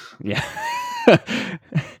don't. Yeah.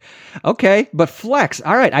 Okay, but flex.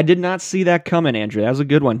 All right, I did not see that coming, Andrew. That was a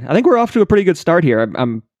good one. I think we're off to a pretty good start here.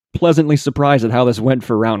 I'm pleasantly surprised at how this went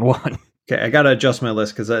for round one. Okay, I got to adjust my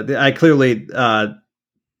list because I clearly I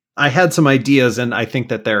had some ideas, and I think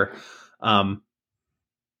that they're a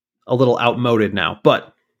little outmoded now.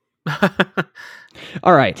 But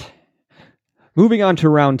all right, moving on to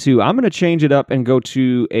round two. I'm going to change it up and go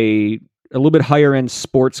to a little bit higher end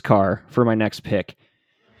sports car for my next pick.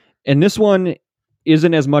 And this one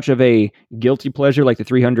isn't as much of a guilty pleasure like the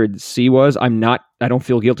 300C was. I don't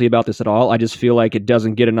feel guilty about this at all. I just feel like it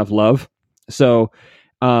doesn't get enough love. So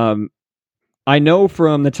I know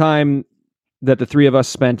from the time that the three of us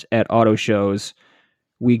spent at auto shows,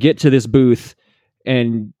 we get to this booth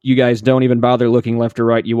and you guys don't even bother looking left or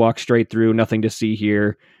right. You walk straight through, nothing to see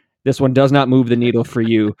here. This one does not move the needle for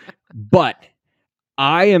you, but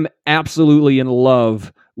I am absolutely in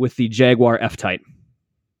love with the Jaguar F-Type.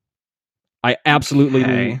 I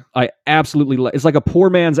absolutely, it's like a poor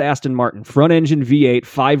man's Aston Martin, front engine V8,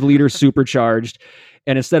 5-liter supercharged.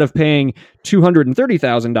 And instead of paying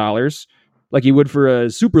 $230,000 like you would for a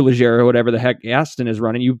Superleggera or whatever the heck Aston is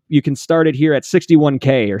running, you can start it here at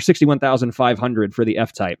 $61K or $61,500 for the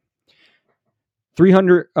F-Type.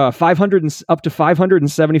 500 up to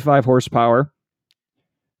 575 horsepower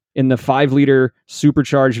in the 5-liter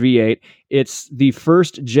supercharged V8. It's the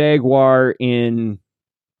first Jaguar in,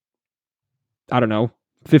 I don't know,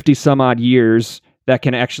 50 some odd years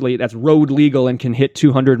that's road legal and can hit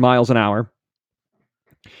 200 miles an hour.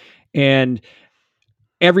 And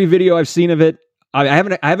every video I've seen of it, I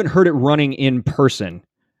haven't heard it running in person,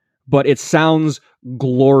 but it sounds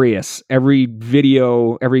glorious. Every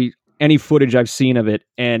video, any footage I've seen of it,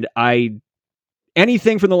 and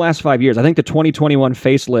anything from the last 5 years. I think the 2021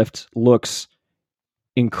 facelift looks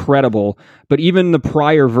incredible, but even the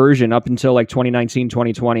prior version up until like 2019,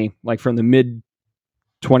 2020, like from the mid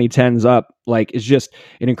 2010s up, like it's just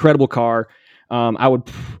an incredible car.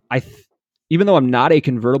 Even though I'm not a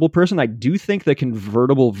convertible person, I do think the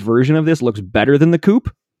convertible version of this looks better than the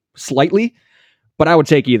coupe slightly, but I would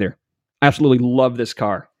take either. I absolutely love this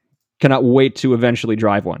car. Cannot wait to eventually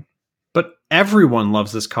drive one. But everyone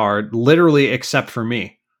loves this car, literally except for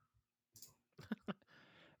me.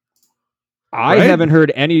 I haven't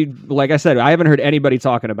heard like I said, I haven't heard anybody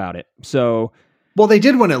talking about it. So, well, they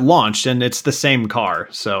did when it launched, and it's the same car,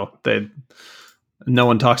 so no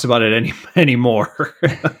one talks about it anymore.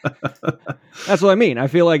 That's what I mean. I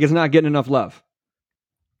feel like it's not getting enough love.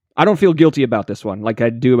 I don't feel guilty about this one like I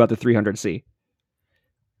do about the 300C.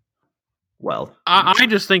 Well, I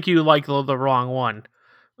just think you like the wrong one.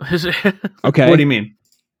 Okay. What do you mean?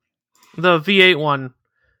 The V8 one.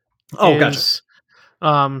 Oh, gotcha.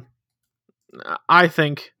 I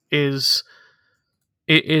think is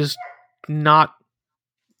not.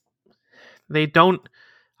 They don't.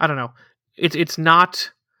 I don't know. It's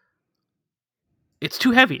not. It's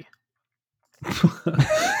too heavy. I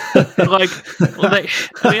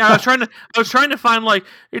was trying to find like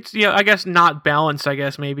it's I guess not balanced. I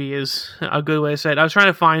guess maybe is a good way to say it. I was trying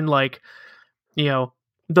to find like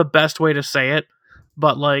the best way to say it,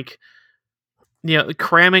 but like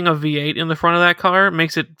cramming a V8 in the front of that car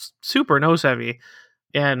makes it super nose heavy,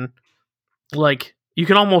 and like you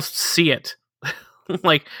can almost see it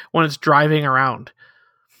like when it's driving around.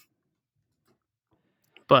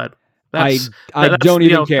 But I don't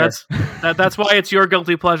even care. That's why it's your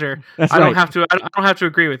guilty pleasure. I don't have to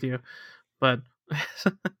agree with you, but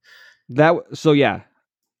yeah.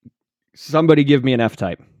 Somebody give me an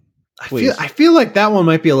F-Type. Please. I feel like that one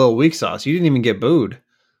might be a little weak sauce. You didn't even get booed.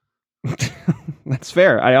 That's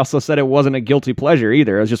fair. I also said it wasn't a guilty pleasure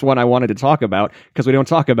either. It was just one I wanted to talk about because we don't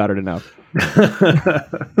talk about it enough.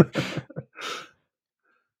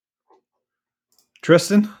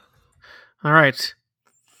 Tristan? All right.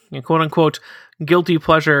 Quote unquote guilty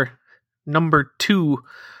pleasure number 2.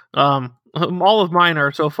 All of mine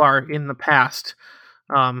are so far in the past.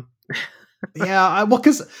 Yeah,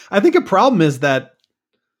 because I think a problem is that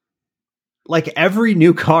like every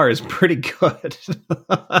new car is pretty good.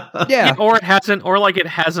 Yeah, or it hasn't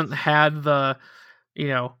had the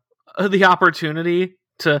the opportunity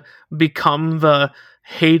to become the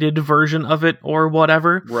hated version of it or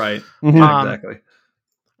whatever. Right. Exactly.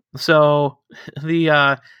 So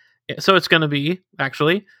so it's going to be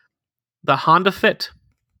actually the Honda Fit.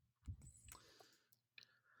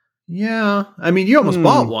 Yeah, I mean, you almost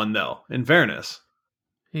bought one though. In fairness,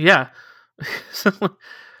 yeah.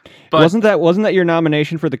 But wasn't that your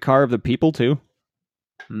nomination for the car of the people too?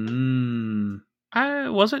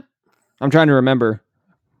 Was it? I'm trying to remember.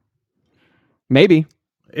 Maybe.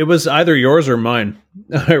 It was either yours or mine.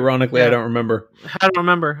 Ironically, Yeah. I don't remember. I don't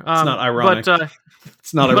remember. It's not ironic. But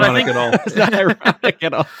It's not But I ironic think- at all. It's not ironic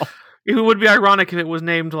at all. it would be ironic if it was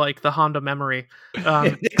named like the Honda Memory.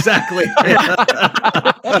 Exactly.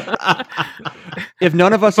 If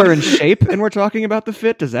none of us are in shape and we're talking about the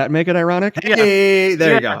fit, does that make it ironic? Hey,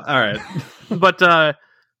 there you Yeah. go. All right.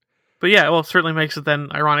 But yeah, well, it certainly makes it then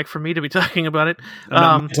ironic for me to be talking about it. I'm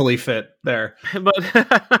not mentally fit there.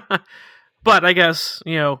 But but I guess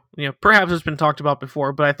perhaps it's been talked about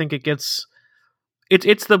before, but I think it's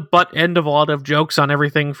the butt end of a lot of jokes on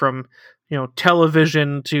everything from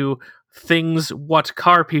television to things what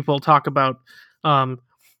car people talk about.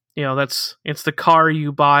 It's the car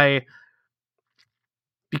you buy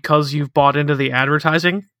because you've bought into the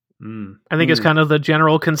advertising. I think it's kind of the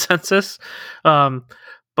general consensus.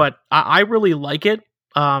 But I really like it.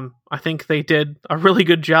 I think they did a really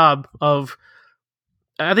good job of,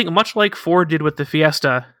 I think much like Ford did with the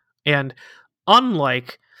Fiesta, and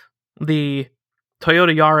unlike the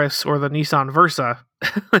Toyota Yaris or the Nissan Versa,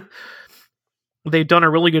 they've done a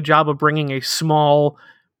really good job of bringing a small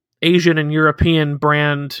Asian and European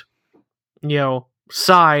brand,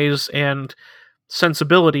 size and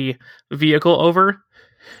sensibility vehicle over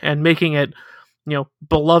and making it,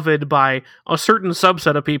 beloved by a certain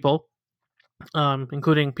subset of people,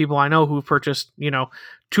 including people I know who've purchased,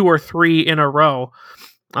 2 or 3 in a row.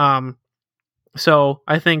 So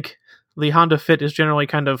I think the Honda Fit is generally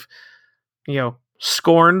kind of,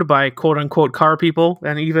 scorned by quote unquote car people,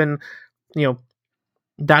 and even,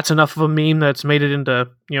 that's enough of a meme that's made it into,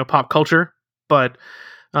 pop culture. But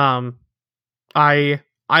I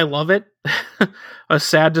love it. It's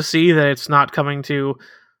sad to see that it's not coming to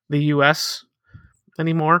the US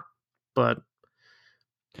anymore, but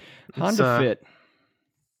Honda Fit.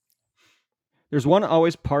 There's one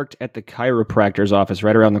always parked at the chiropractor's office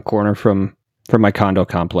right around the corner from my condo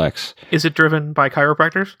complex. Is it driven by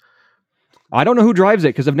chiropractors? I don't know who drives it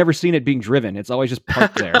because I've never seen it being driven. It's always just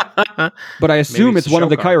parked there. But I assume Maybe it's it's a one of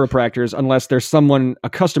show the car. chiropractors unless there's a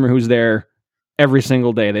customer who's there every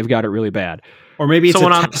single day. They've got it really bad. Or maybe it's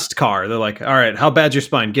Someone a on- test car. They're like, all right, how bad's your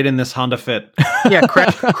spine? Get in this Honda Fit. Yeah, cram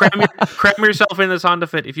yourself in this Honda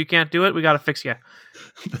Fit. If you can't do it, we got to fix you.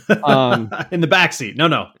 In the backseat.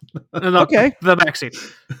 No. Okay. The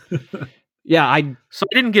backseat. Yeah, So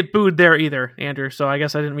I didn't get booed there either, Andrew. So I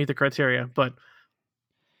guess I didn't meet the criteria. But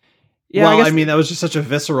Well, I I guess mean, that was just such a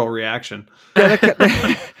visceral reaction.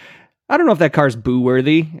 I don't know if that car's boo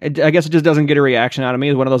worthy. I guess it just doesn't get a reaction out of me.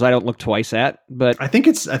 It's one of those I don't look twice at. But I think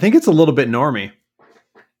it's a little bit normy.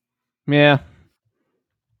 yeah,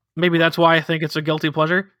 maybe that's why I think it's a guilty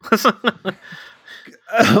pleasure.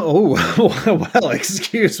 Oh, well,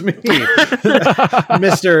 excuse me.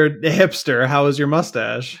 Mr. Hipster, how is your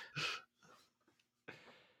mustache?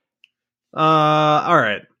 All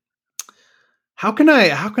right. How can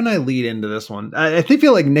I lead into this one? I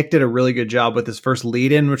feel like Nick did a really good job with his first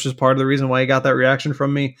lead in, which is part of the reason why he got that reaction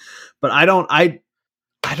from me. But I don't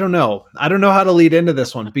know. I don't know how to lead into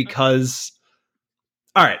this one because,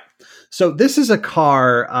 all right. So this is a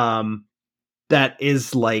car that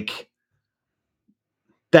is like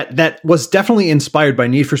that was definitely inspired by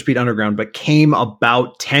Need for Speed Underground, but came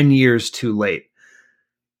about 10 years too late.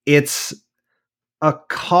 It's a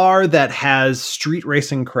car that has street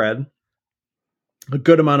racing cred, a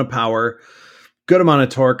good amount of power, good amount of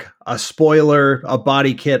torque, a spoiler, a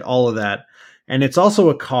body kit, all of that. And it's also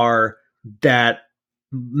a car that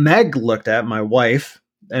Meg looked at, my wife,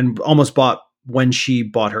 and almost bought when she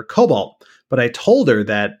bought her Cobalt. But I told her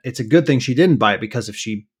that it's a good thing she didn't buy it, because if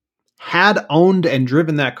she had owned and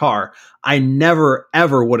driven that car, I never,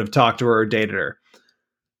 ever would have talked to her or dated her.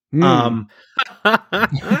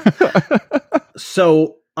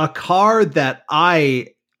 So a car that I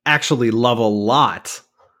actually love a lot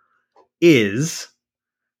is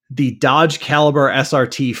the Dodge Caliber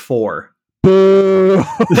SRT 4. boo.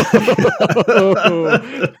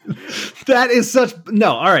 That is such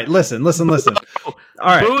no. All right, listen. All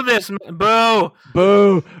right, Boo this. Boo.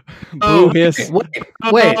 Boo. Boo hiss.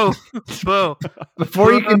 wait. Boo.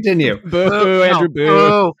 Before you continue, Boo, Andrew,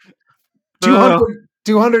 boo.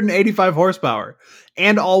 285 horsepower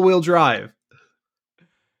and all-wheel drive.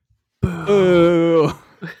 Boo.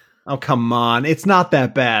 Oh, come on. It's not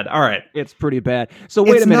that bad. All right. It's pretty bad. So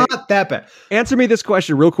wait It's a minute. not that bad. Answer me this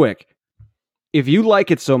question real quick. If you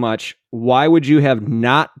like it so much, why would you have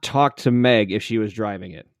not talked to Meg if she was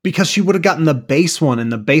driving it? Because she would have gotten the base one,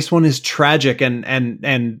 and the base one is tragic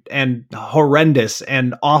and horrendous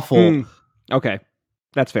and awful. Okay.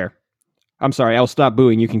 That's fair. I'm sorry. I'll stop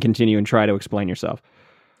booing. You can continue and try to explain yourself.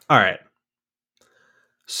 All right.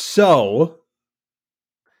 So.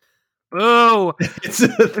 Oh.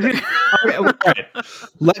 Okay, all right.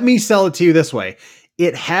 Let me sell it to you this way.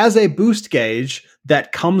 It has a boost gauge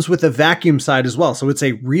that comes with a vacuum side as well. So it's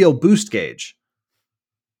a real boost gauge.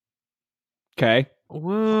 Okay.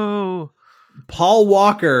 Whoa. Paul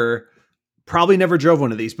Walker probably never drove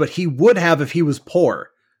one of these, but he would have if he was poor.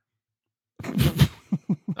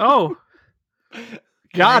 Oh.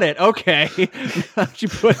 Got it. Okay. How'd you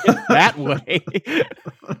put it that way?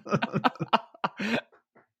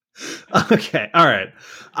 Okay. All right.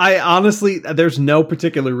 I honestly, there's no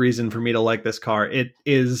particular reason for me to like this car. It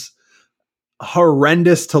is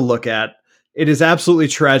horrendous to look at. It is absolutely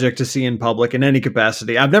tragic to see in public in any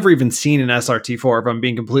capacity. I've never even seen an SRT4, if I'm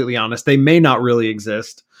being completely honest. They may not really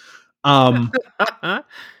exist. But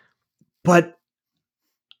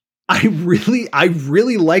I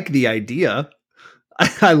really like the idea.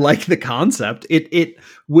 I like the concept. It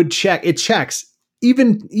checks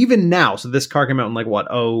even now. So this car came out in like what,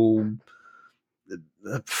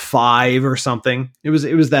 5 or something. It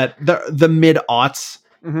was that the mid aughts.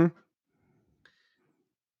 Mm-hmm.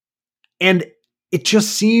 And it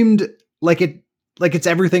just seemed like it's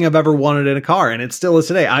everything I've ever wanted in a car, and it still is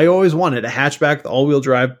today. I always wanted a hatchback with all-wheel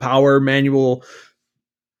drive, power, manual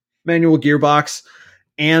gearbox,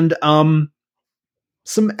 and some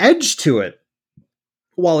edge to it.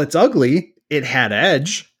 While it's ugly, it had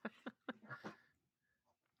edge.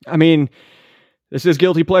 I mean, this is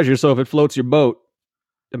guilty pleasure, so if it floats your boat,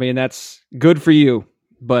 I mean, that's good for you.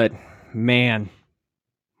 But man,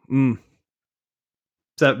 Is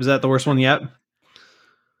that the worst one yet?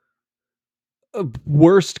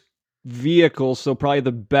 Worst vehicle, so probably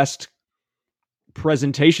the best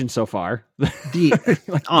presentation so far.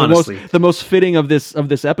 Honestly, the most fitting of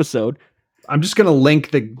this episode. I'm just gonna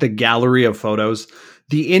link the gallery of photos.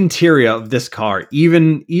 The interior of this car,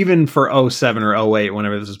 even for 07 or 08,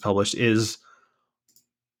 whenever this was published, is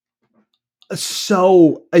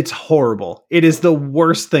so, it's horrible. It is the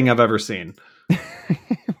worst thing I've ever seen.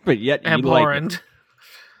 But yet you abhorrent. like it.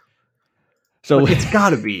 So it's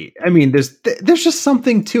gotta be. I mean, there's just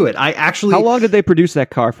something to it. I actually. How long did they produce that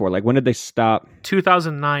car for? Like, when did they stop?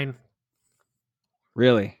 2009.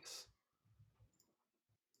 Really?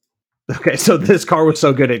 Okay, so this car was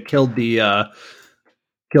so good it killed the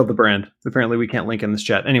brand. Apparently, we can't link in this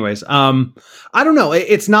chat. Anyways, I don't know.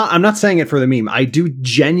 It's not. I'm not saying it for the meme. I do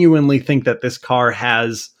genuinely think that this car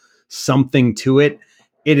has something to it.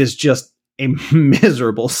 It is just a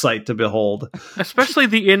miserable sight to behold. Especially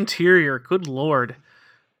the interior. Good Lord.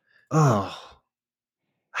 Oh.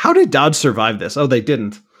 How did Dodge survive this? Oh, they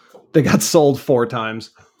didn't. They got sold 4 times.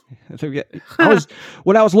 When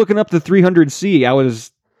I was looking up the 300C, I was,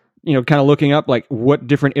 kind of looking up like what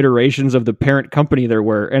different iterations of the parent company there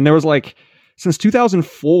were. And there was like, since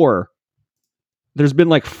 2004, there's been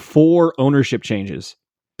like 4 ownership changes.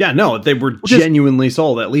 Yeah, no, they were genuinely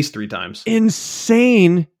sold at least 3 times.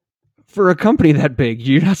 Insane. For a company that big,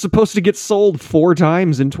 you're not supposed to get sold 4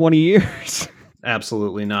 times in 20 years.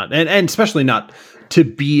 Absolutely not. And especially not to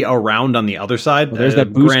be around on the other side. Well, there's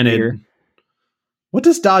that boost meter. What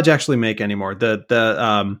does Dodge actually make anymore? The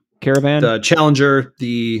Caravan? The Challenger,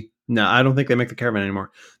 no, I don't think they make the Caravan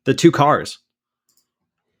anymore. The 2 cars.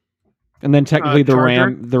 And then technically the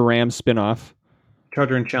Charger? Ram spinoff.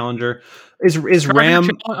 Charger and Challenger. Is Charger, Ram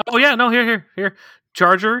oh yeah, no, here.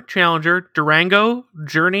 Charger, Challenger, Durango,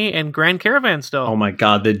 Journey, and Grand Caravan still. Oh my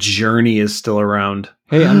god, the Journey is still around.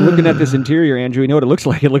 Hey, I'm looking at this interior, Andrew. You know what it looks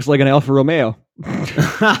like? It looks like an Alfa Romeo.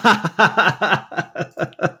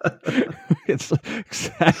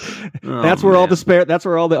 That's where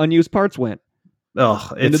all the unused parts went.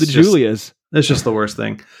 Oh, into the Julias. It's just the worst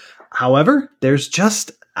thing. However, there's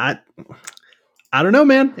just I don't know,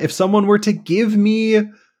 man. If someone were to give me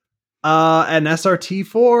an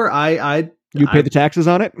SRT4, You'd pay the taxes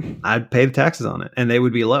on it? I'd pay the taxes on it, and they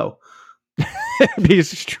would be low. It'd be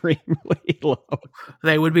extremely low.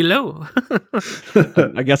 They would be low.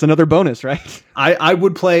 I guess another bonus, right? I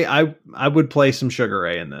would play some Sugar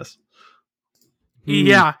Ray in this.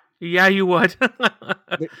 Yeah, you would.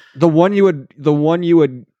 The one you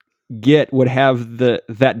would get would have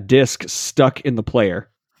that disc stuck in the player.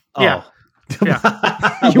 Yeah.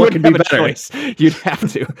 You wouldn't have a choice. You'd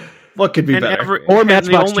have to. What could be better? Or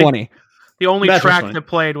Matchbox 20. The only Matchbox track 20. that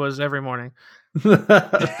played was Every Morning.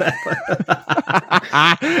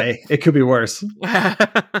 Hey, it could be worse.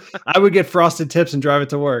 I would get Frosted Tips and drive it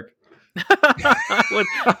to work.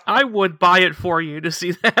 I would buy it for you to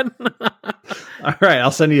see that. All right, I'll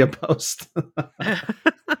send you a post.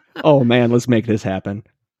 Oh man, let's make this happen.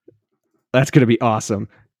 That's going to be awesome.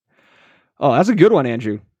 Oh, that's a good one,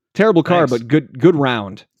 Andrew. Terrible car, Thanks. but good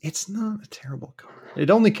round. It's not a terrible car. It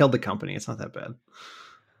only killed the company. It's not that bad.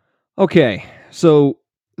 Okay, so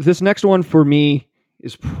this next one for me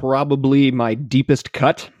is probably my deepest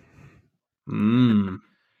cut.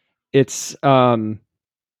 It's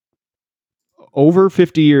over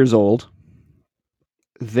 50 years old.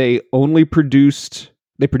 They produced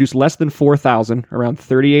less than 4,000, around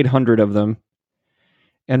 3,800 of them,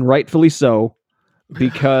 and rightfully so,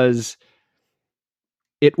 because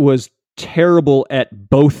it was terrible at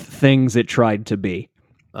both things it tried to be.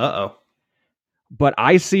 Uh-oh. But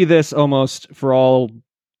I see this almost, for all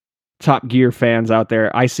Top Gear fans out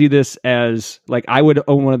there, I see this as, like, I would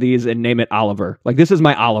own one of these and name it Oliver. Like, this is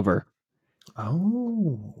my Oliver.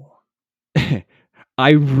 Oh.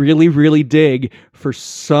 I really, really dig, for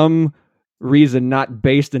some reason not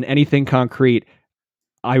based in anything concrete,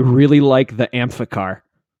 I really like the Amphicar.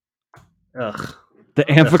 Ugh. The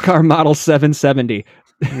Amphicar Model 770.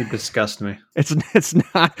 You disgust me. It's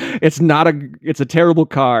a terrible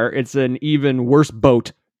car. It's an even worse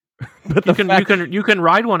boat. But you can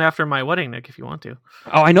ride one after my wedding, Nick, if you want to.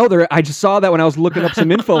 Oh, I know. I just saw that when I was looking up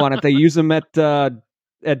some info on it. They use them at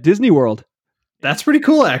Disney World. That's pretty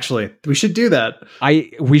cool, actually. We should do that.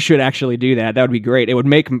 We should actually do that. That would be great. It would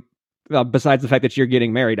make, besides the fact that you're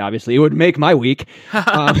getting married, obviously, it would make my week.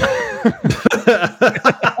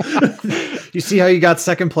 You see how you got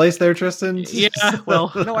second place there, Tristan? Yeah,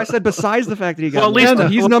 well... No, I said besides the fact that he got at least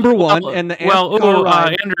he's number one. And the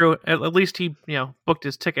Andrew, at least he booked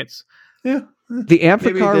his tickets. Yeah. The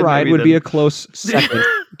Amphicar ride would be a close second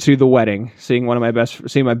to the wedding, seeing my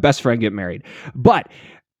best friend get married. But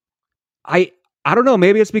I don't know,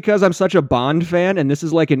 maybe it's because I'm such a Bond fan, and this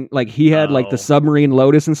is he had like the submarine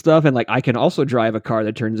Lotus and stuff, and like I can also drive a car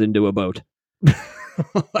that turns into a boat.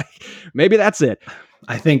 Maybe that's it.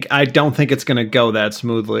 I don't think it's going to go that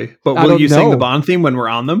smoothly. But will you sing the Bond theme when we're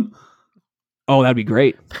on them? Oh, that'd be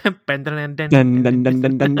great. No, the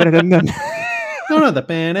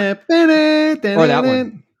or that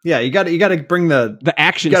one. Yeah, you got to bring the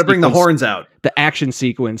action. You got to bring the horns out. The action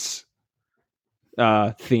sequence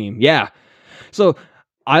theme. Yeah. So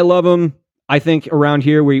I love them. I think around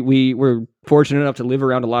here we're fortunate enough to live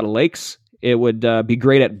around a lot of lakes. It would be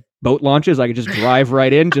great at boat launches. I could just drive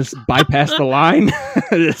right in, just bypass the line.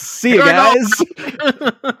 See you guys.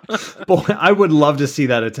 Boy, I would love to see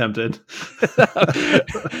that attempted.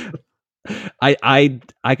 I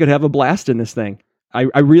could have a blast in this thing.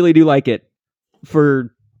 I really do like it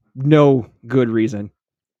for no good reason.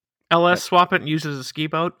 LS swap it and use it as a ski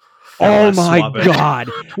boat. Oh my God.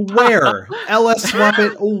 Where? LS swap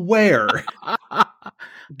it where?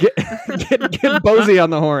 Get Bozy on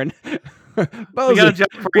the horn. Bozy,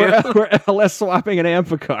 we're LS swapping an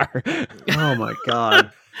Amphicar. Oh my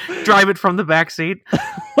God. Drive it from the back seat.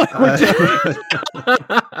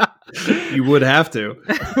 You would have to.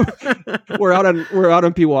 We're out on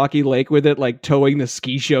Pewaukee Lake with it, like towing the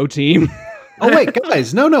ski show team. Oh wait,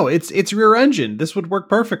 guys, no, it's rear engine. This would work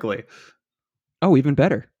perfectly. Oh, even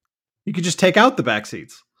better. You could just take out the back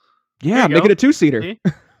seats. Yeah, make it a 2-seater. See?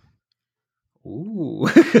 Ooh.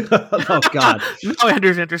 Oh God. No,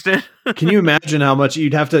 Andrew's interested. Can you imagine how much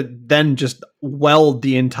you'd have to then just weld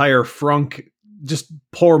the entire frunk, just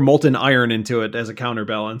pour molten iron into it as a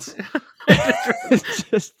counterbalance?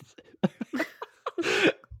 Just...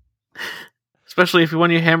 Especially if when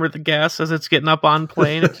you hammer the gas as it's getting up on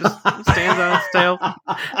plane, it just stands on its tail.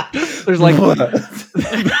 There's like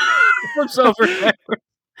flips over backwards.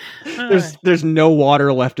 There's no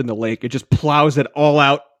water left in the lake. It just plows it all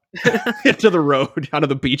out into the road, out of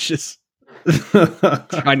the beaches,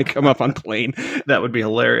 trying to come up on plane. That would be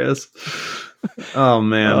hilarious. Oh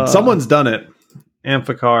man, someone's done it.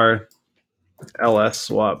 Amphicar LS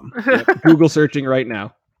swap. Google searching right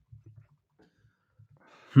now.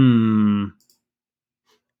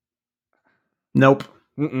 Nope.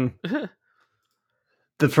 Mm-mm.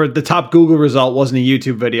 The top Google result wasn't a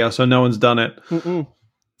YouTube video, so no one's done it. Mm-mm.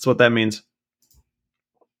 That's what that means.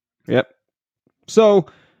 Yep. So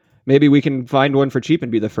maybe we can find one for cheap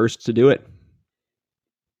and be the first to do it.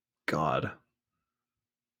 God.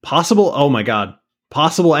 Possible. Oh my God.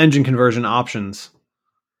 Possible engine conversion options.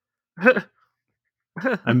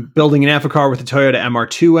 I'm building an Amphicar with a Toyota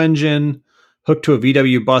MR2 engine, hooked to a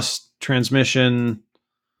VW bus transmission.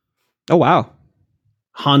 Oh wow.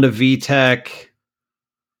 Honda VTEC.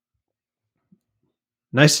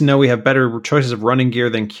 Nice to know we have better choices of running gear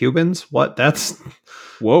than Cubans. What? That's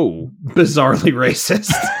whoa, bizarrely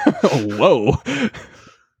racist. Whoa.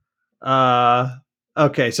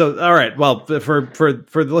 Okay, so all right. Well, for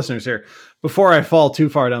the listeners here, before I fall too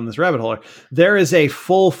far down this rabbit hole, there is a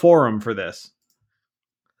full forum for this,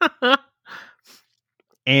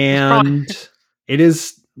 and it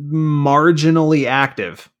is marginally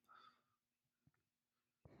active.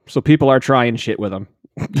 So people are trying shit with them.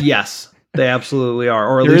 Yes, they absolutely are,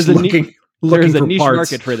 or at There least is a looking There is a for niche parts.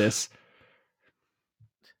 market for this.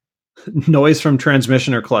 Noise from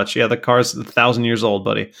transmission or clutch. Yeah, the car's 1,000 years old,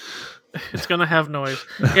 buddy. It's gonna have noise.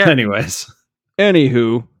 Yeah. Anyways,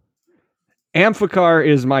 Anywho, Amphicar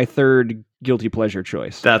is my third guilty pleasure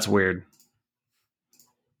choice. that's weird.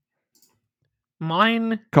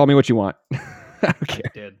 Mine. Call me what you want. I don't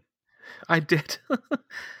care. I did.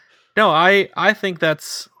 No, I think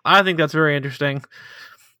that's very interesting,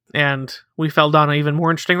 and we fell down an even more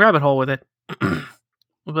interesting rabbit hole with it.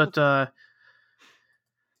 But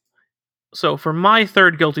so for my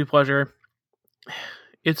third guilty pleasure,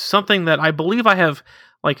 it's something that I believe I have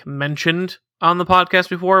like mentioned on the podcast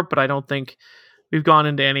before, but I don't think we've gone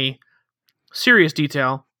into any serious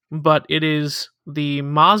detail. But it is the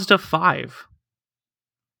Mazda 5.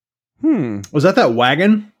 Was that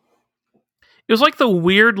wagon? It was like the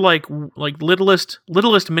weird, like littlest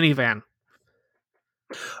minivan.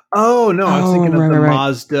 Oh no, I was thinking of the right.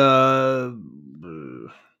 Mazda.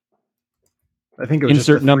 I think it was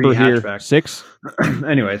Insert just a number here. hatchback. 6.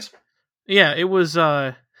 Anyways, Yeah, it was.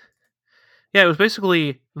 It was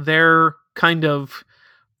basically their kind of,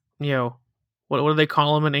 what do they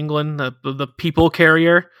call them in England? The people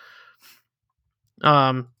carrier.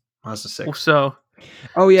 Mazda 6. So.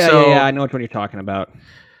 Oh yeah, yeah. I know which one you're talking about.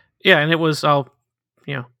 Yeah, and it was. I'll,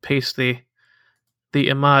 paste the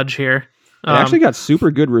image here. It actually got super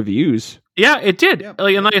good reviews. Yeah, it did. Yep.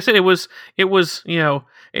 And like I said, it was.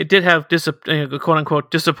 It did have quote unquote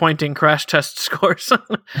disappointing crash test scores.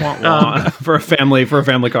 For a family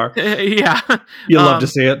car. Yeah, You love to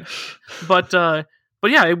see it. But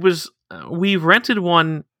yeah, it was. We rented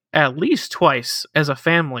one at least twice as a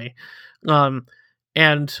family,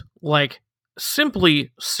 and like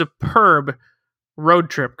simply superb road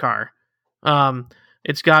trip car.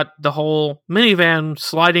 It's got the whole minivan,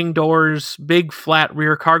 sliding doors, big flat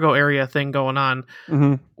rear cargo area thing going on,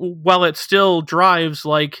 while it still drives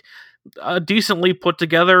like a decently put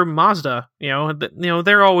together Mazda.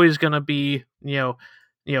 They're always going to be,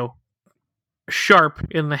 sharp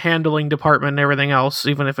in the handling department and everything else,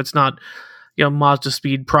 even if it's not, Mazda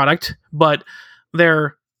speed product. But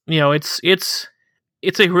they're, it's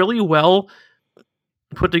a really well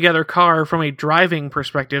put together car from a driving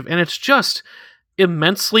perspective, and it's just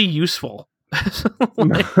immensely useful.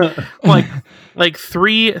 like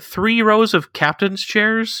three rows of captain's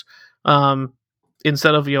chairs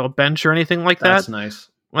instead of a bench or anything like that. That's nice.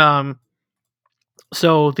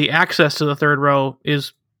 So the access to the third row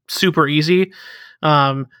is super easy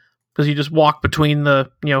because you just walk between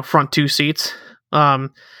the front two seats.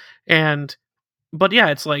 But yeah,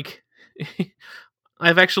 it's like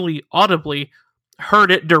I've actually audibly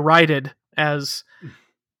heard it derided as,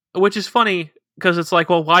 which is funny because it's like,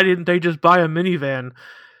 well, why didn't they just buy a minivan?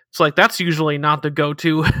 It's like, that's usually not the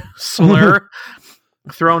go-to slur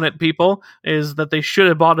thrown at people, is that they should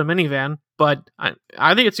have bought a minivan. But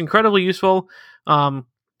I think it's incredibly useful.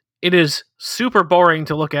 It is super boring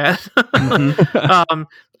to look at.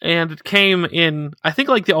 And it came in, I think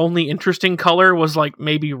like the only interesting color was like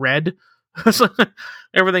maybe red.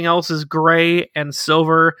 Everything else is gray and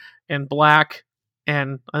silver and black,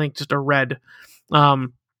 and I think just a red.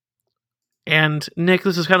 And Nick,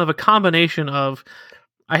 this is kind of a combination of,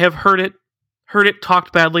 I have heard it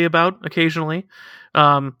talked badly about occasionally,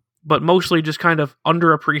 but mostly just kind of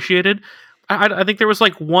underappreciated. I think there was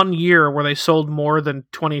like 1 year where they sold more than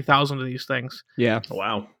 20,000 of these things. Yeah.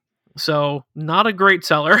 Wow. So not a great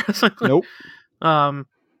seller. Nope. But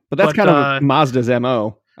that's kind of Mazda's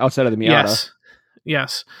MO outside of the Miata.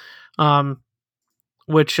 Yes.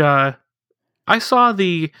 Which I saw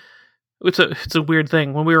it's a weird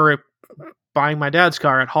thing. When we were buying my dad's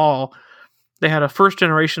car at Hall, they had a first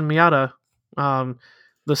generation Miata,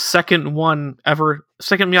 the second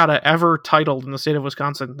Miata ever titled in the state of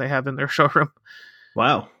Wisconsin. They have in their showroom.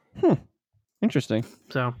 Wow. Interesting.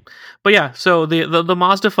 So, but yeah, so the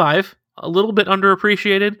Mazda 5, a little bit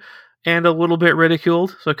underappreciated and a little bit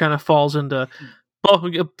ridiculed. So it kind of falls into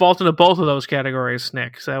both of those categories,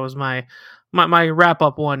 Nick. So that was my wrap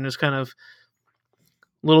up one, is kind of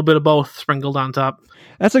a little bit of both sprinkled on top.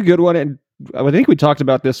 That's a good one. And I think we talked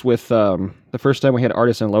about this with the first time we had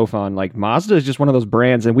Artisan Loaf on. Like, Mazda is just one of those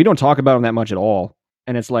brands, and we don't talk about them that much at all.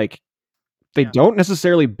 And it's like, they don't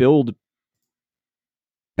necessarily build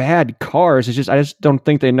bad cars. It's just I just don't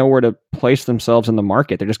think they know where to place themselves in the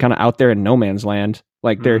market. They're just kind of out there in no man's land.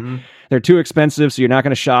 Like they're too expensive, so you're not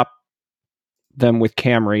going to shop them with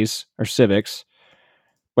Camrys or Civics,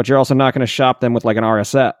 but you're also not going to shop them with like an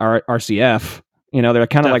RCF. You know, they're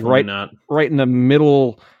kind of like right in the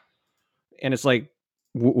middle, and it's like,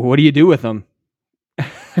 what do you do with them?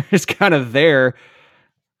 It's kind of there,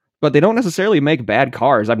 but they don't necessarily make bad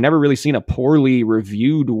cars. I've never really seen a poorly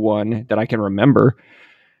reviewed one that I can remember.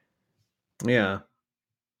 Yeah.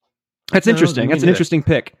 That's interesting. That's an interesting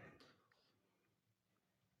pick.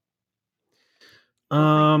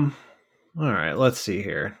 All right, let's see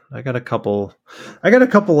here. I got a couple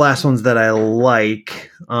last ones that I like.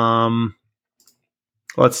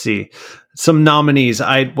 Let's see. Some nominees.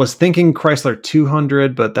 I was thinking Chrysler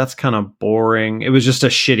 200, but that's kind of boring. It was just a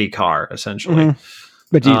shitty car, essentially. Mm-hmm.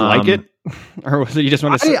 But do you like it? Or was it you just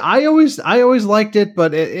want to I always liked it,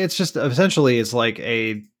 but it's just essentially it's like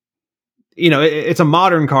a it's a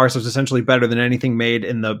modern car, so it's essentially better than anything made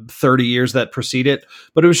in the 30 years that precede it,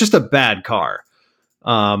 but it was just a bad car.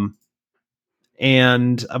 And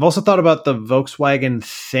I've also thought about the Volkswagen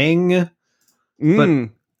Thing, but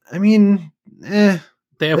I mean, they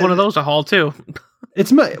have one of those to haul too.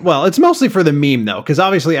 It's mostly for the meme though, because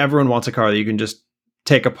obviously everyone wants a car that you can just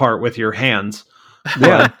take apart with your hands.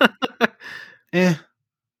 Yeah.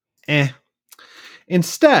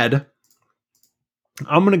 Instead,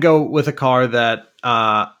 I'm going to go with a car that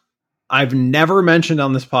I've never mentioned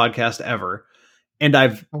on this podcast ever, and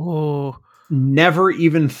I've never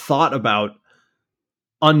even thought about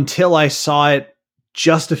until I saw it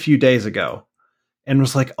just a few days ago and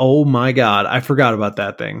was like, oh my God, I forgot about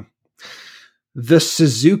that thing. The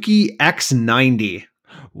Suzuki X90.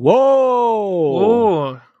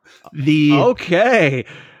 Whoa. Okay.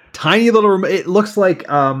 Tiny little, it looks like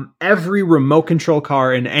every remote control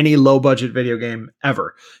car in any low budget video game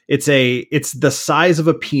ever. It's the size of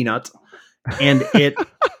a peanut, and it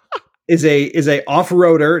is a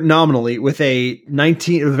off-roader nominally with a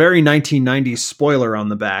very 1990s spoiler on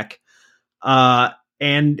the back.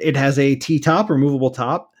 And it has a T-top, removable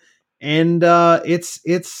top, and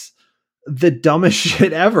it's the dumbest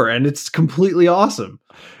shit ever, and it's completely awesome.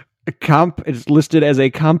 It's listed as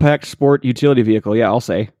a compact sport utility vehicle. Yeah, I'll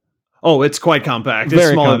say. Oh, it's quite compact.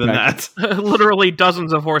 It's smaller than that. Literally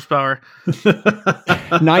dozens of horsepower.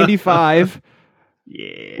 95.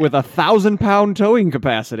 Yeah. With 1,000-pound towing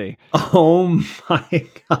capacity. Oh my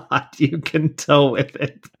God, you can tow with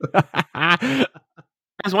it.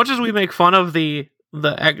 As much as we make fun of the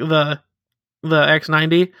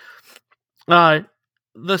X90, the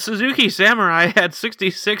Suzuki Samurai had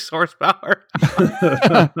 66 horsepower.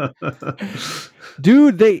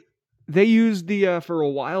 Dude, they used for a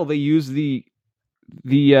while they used the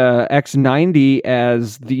X90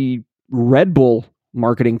 as the Red Bull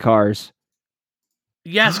marketing cars.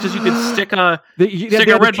 Yes, because you could stick a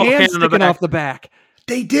Red Bull can sticking off the back.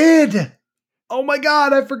 They did. Oh my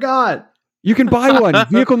God, I forgot. You can buy one.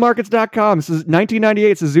 Vehiclemarkets.com. This is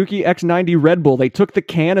 1998 Suzuki X90 Red Bull. They took the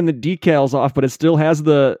can and the decals off, but it still has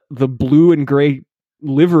the blue and gray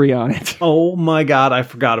livery on it. Oh my God, I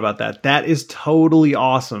forgot about that. That is totally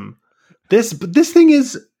awesome. This thing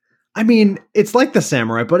is, I mean, it's like the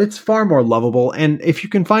Samurai, but it's far more lovable. And if you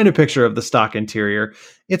can find a picture of the stock interior,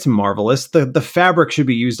 it's marvelous. The fabric should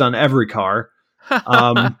be used on every car.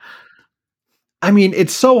 I mean,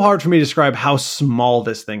 it's so hard for me to describe how small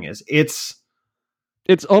this thing is. It's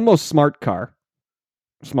almost smart car.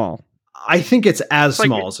 Small. I think it's as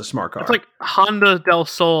small as a smart car. It's like Honda Del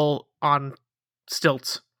Sol on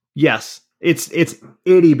stilts. Yes, it's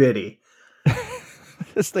itty bitty.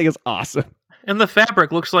 This thing is awesome. And the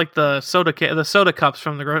fabric looks like the soda cups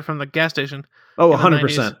from the gas station. Oh,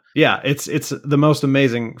 100%. Yeah, it's the most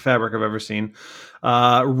amazing fabric I've ever seen.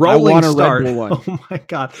 Rolling start. Red Bull one. Oh my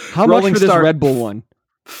God. How Rolling much for this Red Bull one?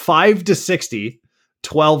 5 to 60,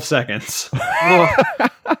 12 seconds. Hey,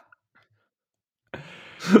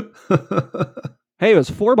 it was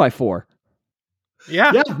 4x4.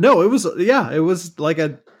 Yeah. Yeah, no, it was like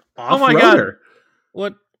a off-roader. Oh my God.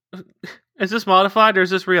 What is this modified or is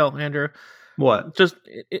this real, Andrew? What?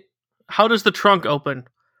 How does the trunk open?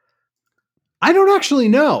 I don't actually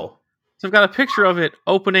know. So I've got a picture of it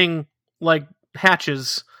opening like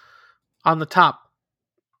hatches on the top.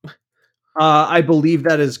 I believe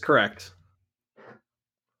that is correct.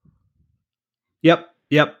 Yep.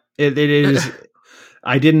 It is.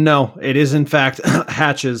 I didn't know. It is in fact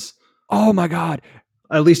hatches. Oh my God.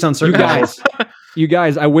 At least on certain guys. You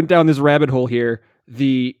guys, I went down this rabbit hole here.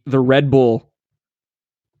 The Red Bull,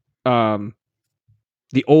 the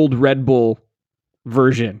old Red Bull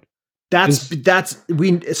version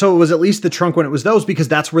So it was at least the trunk when it was those, because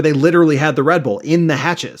that's where they literally had the Red Bull in the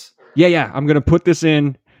hatches. Yeah. I'm gonna put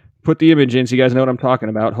the image in so you guys know what I'm talking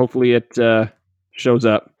about. Hopefully it shows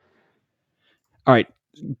up. All right,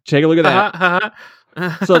 take a look at that.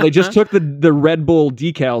 So they just took the Red Bull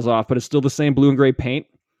decals off, but it's still the same blue and gray paint.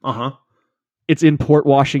 It's in Port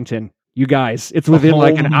Washington. You guys, it's within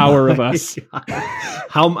like an hour of us.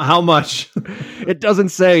 How much? It doesn't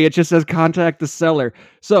say. It just says contact the seller.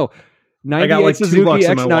 So 98 like Suzuki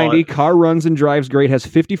X90, car runs and drives great, has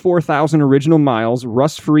 54,000 original miles,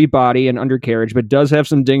 rust-free body and undercarriage, but does have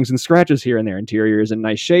some dings and scratches here and there. Interior is in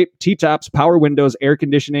nice shape. T-tops, power windows, air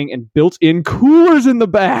conditioning, and built-in coolers in the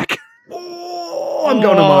back. Oh, I'm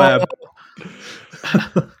going to Moab.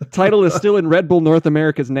 Title is still in Red Bull North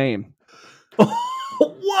America's name.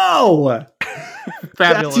 Whoa! Fabulous.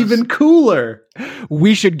 That's even cooler.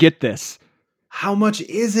 We should get this. How much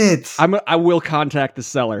is it? I will contact the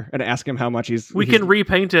seller and ask him how much We can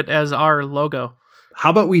repaint it as our logo. How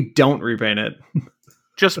about we don't repaint it?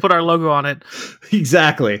 Just put our logo on it.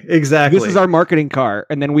 Exactly. This is our marketing car,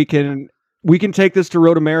 and then we can take this to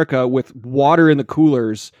Road America with water in the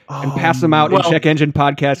coolers and pass them out in Check Engine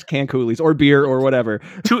Podcast can coolies or beer or whatever.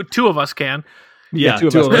 Two of us can. Yeah, two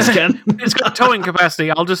of us can. It's got towing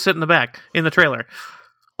capacity. I'll just sit in the back in the trailer.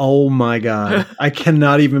 Oh my God. I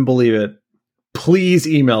cannot even believe it. Please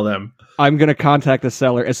email them. I'm going to contact the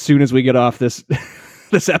seller as soon as we get off this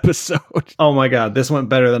episode. Oh my God. This went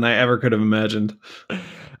better than I ever could have imagined.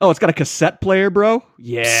 Oh, it's got a cassette player, bro?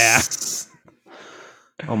 Yeah.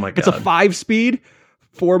 Oh my God. It's a 5-speed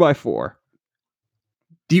 4x4.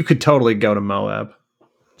 You could totally go to Moab.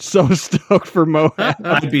 So stoked for Moab.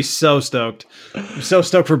 I'd be so stoked. I'm so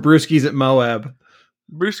stoked for brewskis at Moab.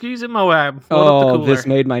 Brewskis at Moab. Oh, this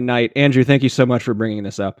made my night. Andrew, thank you so much for bringing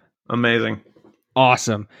this up. Amazing.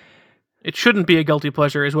 Awesome. It shouldn't be a guilty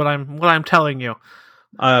pleasure is what I'm telling you.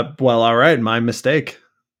 Well, all right. My mistake.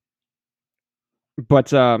 But,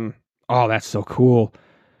 that's so cool.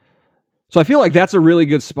 So I feel like that's a really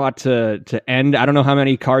good spot to end. I don't know how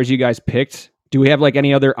many cars you guys picked. Do we have like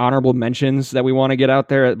any other honorable mentions that we want to get out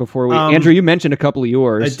there before we... Andrew, you mentioned a couple of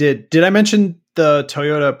yours. I did. Did I mention the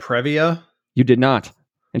Toyota Previa? You did not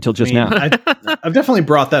until just now. I've definitely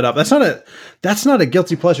brought that up. That's not a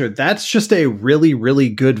guilty pleasure. That's just a really, really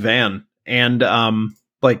good van. And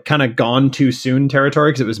like kind of gone too soon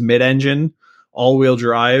territory because it was mid-engine, all-wheel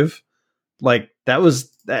drive. Like that was...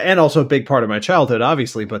 And also a big part of my childhood,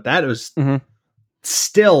 obviously. But that was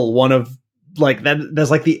still one of... Like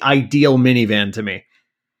that's like the ideal minivan to me.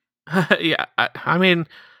 Yeah, I mean,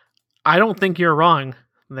 I don't think you're wrong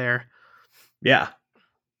there. Yeah.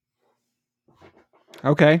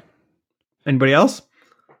 Okay. Anybody else?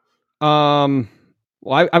 Well,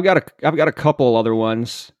 I've got a couple other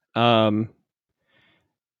ones. The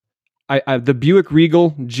Buick Regal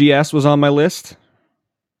GS was on my list.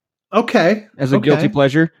 Okay. As a guilty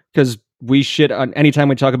pleasure, because we shit on anytime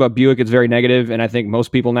we talk about Buick, it's very negative, and I think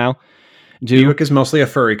most people now. Buick is mostly a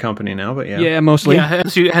furry company now, but yeah. Yeah, mostly. Yeah,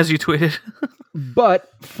 as you tweeted. But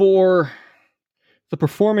for the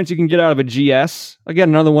performance you can get out of a GS, again,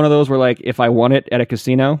 another one of those where, like, if I won it at a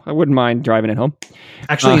casino, I wouldn't mind driving it home.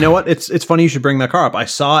 Actually, you know what? It's funny you should bring that car up. I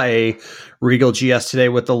saw a Regal GS today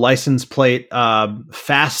with the license plate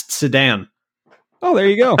fast sedan. Oh, there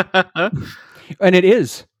you go. And it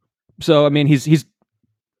is. So, I mean, he's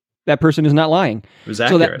that person is not lying. It was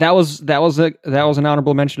accurate. So that was an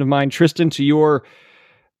honorable mention of mine. Tristan, to your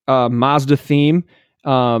Mazda theme,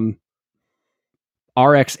 RX-8,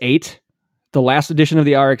 the last edition of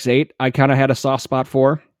the RX-8, I kind of had a soft spot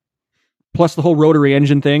for. Plus the whole rotary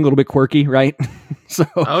engine thing, a little bit quirky, right? So.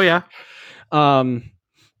 Oh yeah. And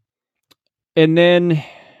then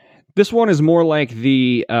this one is more like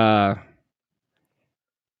the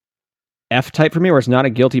F type for me, where it's not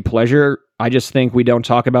a guilty pleasure. I just think we don't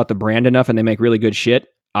talk about the brand enough, and they make really good shit.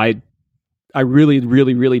 I really,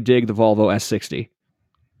 really, really dig the Volvo S60.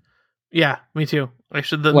 Yeah, me too.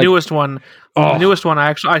 Actually, the newest one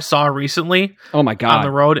I saw recently. Oh my God, on the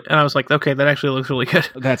road, and I was like, okay, that actually looks really good.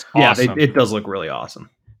 That's awesome. Yeah, it does look really awesome.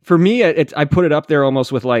 For me, I put it up there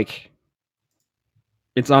almost with like,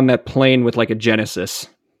 it's on that plane with like a Genesis.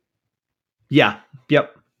 Yeah.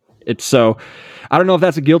 Yep. It's so, I don't know if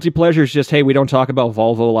that's a guilty pleasure. It's just, hey, we don't talk about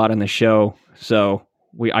Volvo a lot on the show, so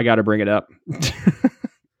I got to bring it up.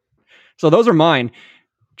 So those are mine.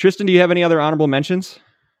 Tristan, do you have any other honorable mentions?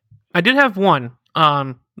 I did have one.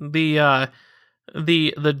 The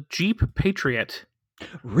Jeep Patriot.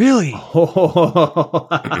 Really?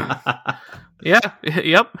 Yeah.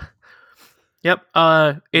 Yep.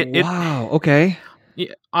 Wow. Okay.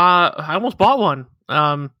 I almost bought one.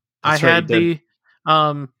 I had the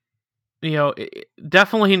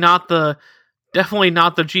definitely not the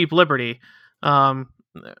Jeep Liberty.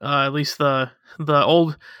 At least the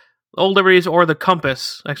old Liberties or the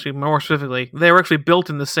Compass, actually more specifically, they were actually built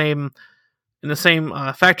in the same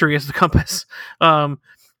factory as the Compass. But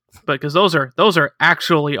because those are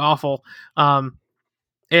actually awful.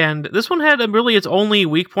 And this one had really its only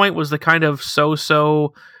weak point was the kind of so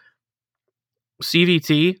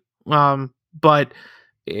CVT. But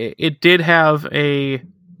it did have a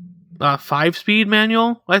 5-speed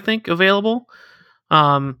manual, I think, available.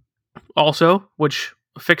 Also, which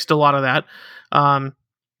fixed a lot of that.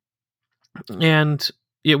 And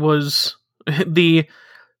it was the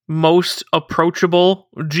most approachable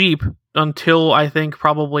Jeep until I think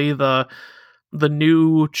probably the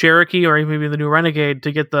new Cherokee or maybe the new Renegade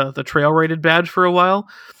to get the trail rated badge for a while.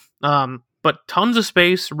 But tons of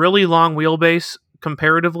space, really long wheelbase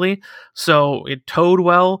comparatively, so it towed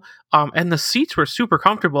well. And the seats were super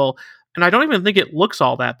comfortable, and I don't even think it looks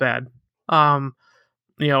all that bad.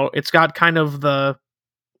 It's got kind of the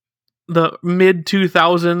mid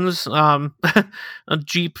 2000s a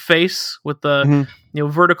Jeep face with the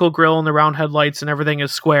vertical grille and the round headlights and everything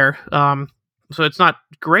is square. So it's not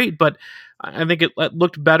great, but I think it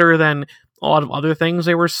looked better than a lot of other things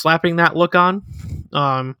they were slapping that look on.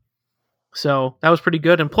 So that was pretty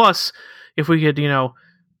good. And plus, if we could,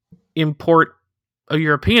 import a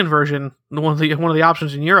European version, one of the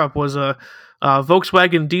options in Europe was a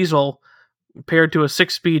Volkswagen diesel paired to a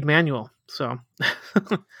 6-speed manual. So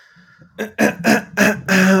a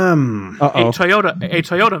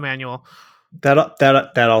Toyota manual.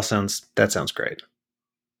 That all sounds great.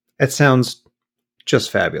 It sounds just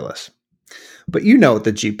fabulous. But you know what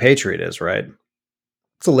the Jeep Patriot is, right?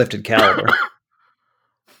 It's a lifted caliber.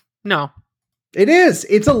 No. It is.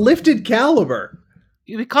 It's a lifted caliber.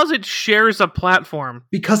 Because it shares a platform.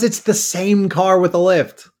 Because it's the same car with a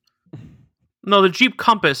lift. No, the Jeep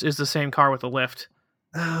Compass is the same car with a lift.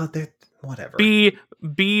 Oh, whatever.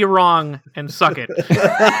 Be wrong and suck it.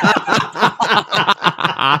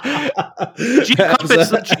 Jeep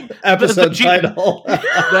Compass. Episode title.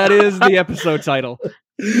 That is the episode title.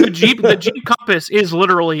 The Jeep Compass is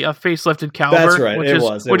literally a facelifted caliber. That's right. Which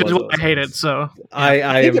is what I hated. So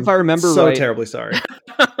I think if I remember so right, terribly sorry.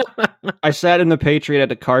 I sat in the Patriot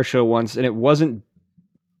at a car show once, and it wasn't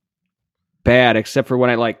bad, except for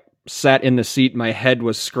when I sat in the seat, my head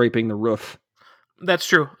was scraping the roof. That's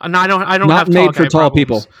true. And I don't not have made for tall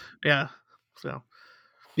people. Yeah. So.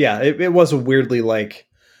 Yeah, it was a weirdly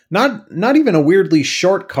not even a weirdly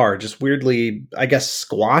short car, just weirdly, I guess,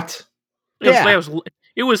 squat.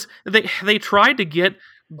 It was they tried to get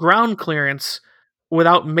ground clearance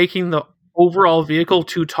without making the overall vehicle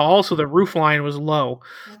too tall, so the roof line was low.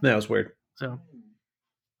 That was weird. So,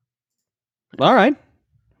 all right.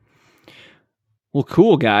 Well,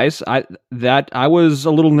 cool, guys. I was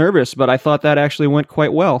a little nervous, but I thought that actually went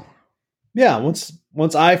quite well. Yeah,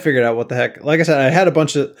 once I figured out what the heck, like I said, I had a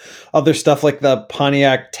bunch of other stuff like the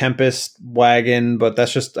Pontiac Tempest wagon, but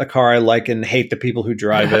that's just a car I like and hate the people who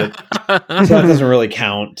drive it. So that doesn't really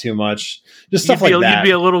count too much. Just stuff like that. You'd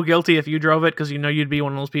be a little guilty if you drove it because you'd be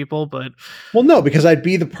one of those people, but... Well, no, because I'd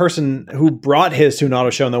be the person who brought his to an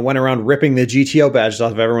auto show and then went around ripping the GTO badges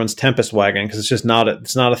off of everyone's Tempest wagon because it's just not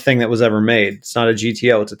a thing that was ever made. It's not a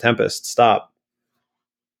GTO, it's a Tempest. Stop.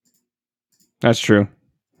 That's true.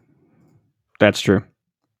 That's true.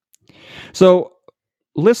 So,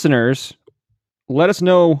 listeners, let us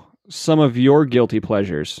know some of your guilty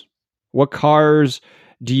pleasures. What cars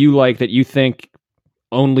do you like that you think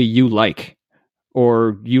only you like?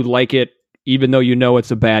 Or you like it even though you know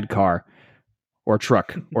it's a bad car or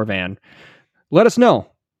truck or van? Let us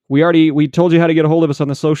know. We told you how to get a hold of us on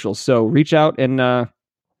the socials, so reach out and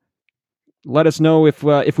let us know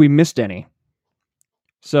if we missed any.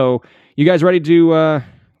 So, you guys ready to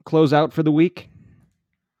close out for the week?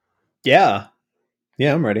 Yeah,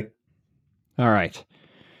 I'm ready. All right.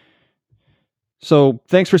 So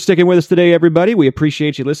thanks for sticking with us today, everybody. We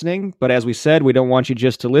appreciate you listening. But as we said, we don't want you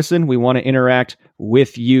just to listen. We want to interact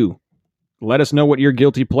with you. Let us know what your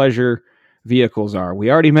guilty pleasure vehicles are. We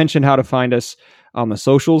already mentioned how to find us on the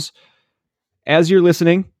socials. As you're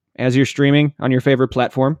listening, as you're streaming on your favorite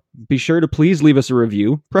platform, be sure to please leave us a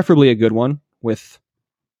review, preferably a good one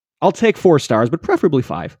I'll take 4 stars, but preferably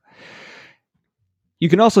 5. You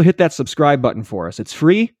can also hit that subscribe button for us. It's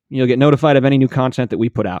free. You'll get notified of any new content that we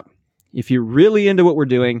put out. If you're really into what we're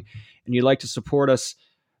doing and you'd like to support us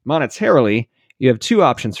monetarily, you have 2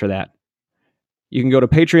 options for that. You can go to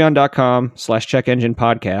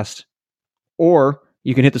patreon.com/checkenginepodcast, or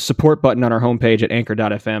you can hit the support button on our homepage at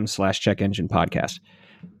anchor.fm/checkenginepodcast.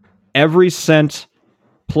 Every cent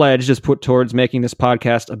pledge is put towards making this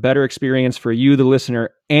podcast a better experience for you, the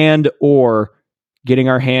listener, and or getting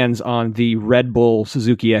our hands on the Red Bull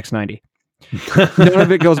Suzuki X90. None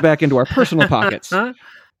of it goes back into our personal pockets.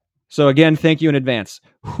 So again, thank you in advance.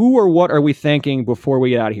 Who or what are we thanking before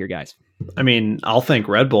we get out of here, guys? I mean, I'll thank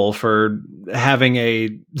Red Bull for having a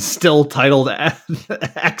still titled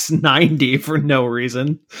X90 for no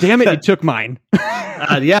reason. Damn it, you took mine.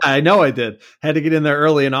 Yeah, I know I did. Had to get in there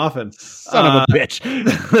early and often. Son of a bitch.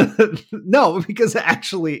 No, because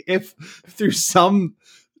actually, if through some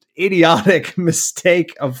idiotic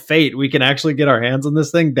mistake of fate we can actually get our hands on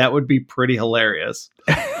this thing, that would be pretty hilarious.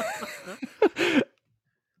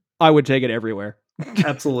 I would take it everywhere.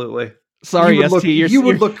 Absolutely. Sorry, ST. You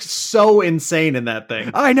would look so insane in that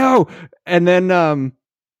thing. I know. And then,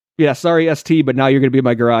 yeah, sorry, ST, but now you're going to be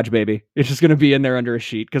my garage baby. It's just going to be in there under a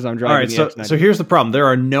sheet because I'm driving the X90. So here's the problem. There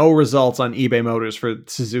are no results on eBay Motors for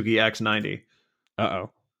Suzuki X90.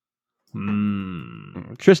 Uh-oh.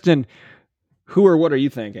 Tristan, who or what are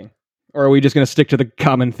you thanking? Or are we just going to stick to the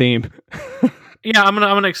common theme? Yeah, I'm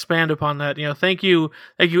gonna expand upon that. Thank you,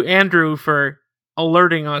 Andrew, for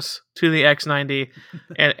alerting us to the X90,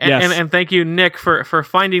 and Yes. and thank you, Nick, for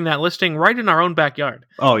finding that listing right in our own backyard.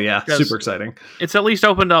 Oh yeah, super exciting. It's at least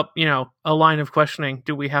opened up, a line of questioning.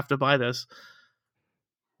 Do we have to buy this?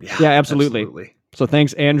 Yeah, absolutely. So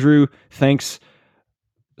thanks, Andrew. Thanks,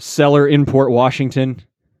 Seller Import Washington.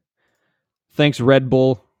 Thanks, Red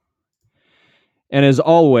Bull. And as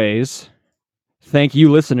always, thank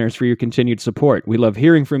you, listeners, for your continued support. We love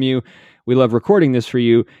hearing from you. We love recording this for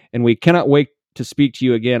you, and we cannot wait to speak to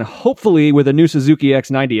you again, hopefully with a new Suzuki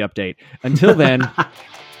X90 update. Until then,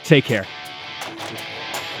 take care.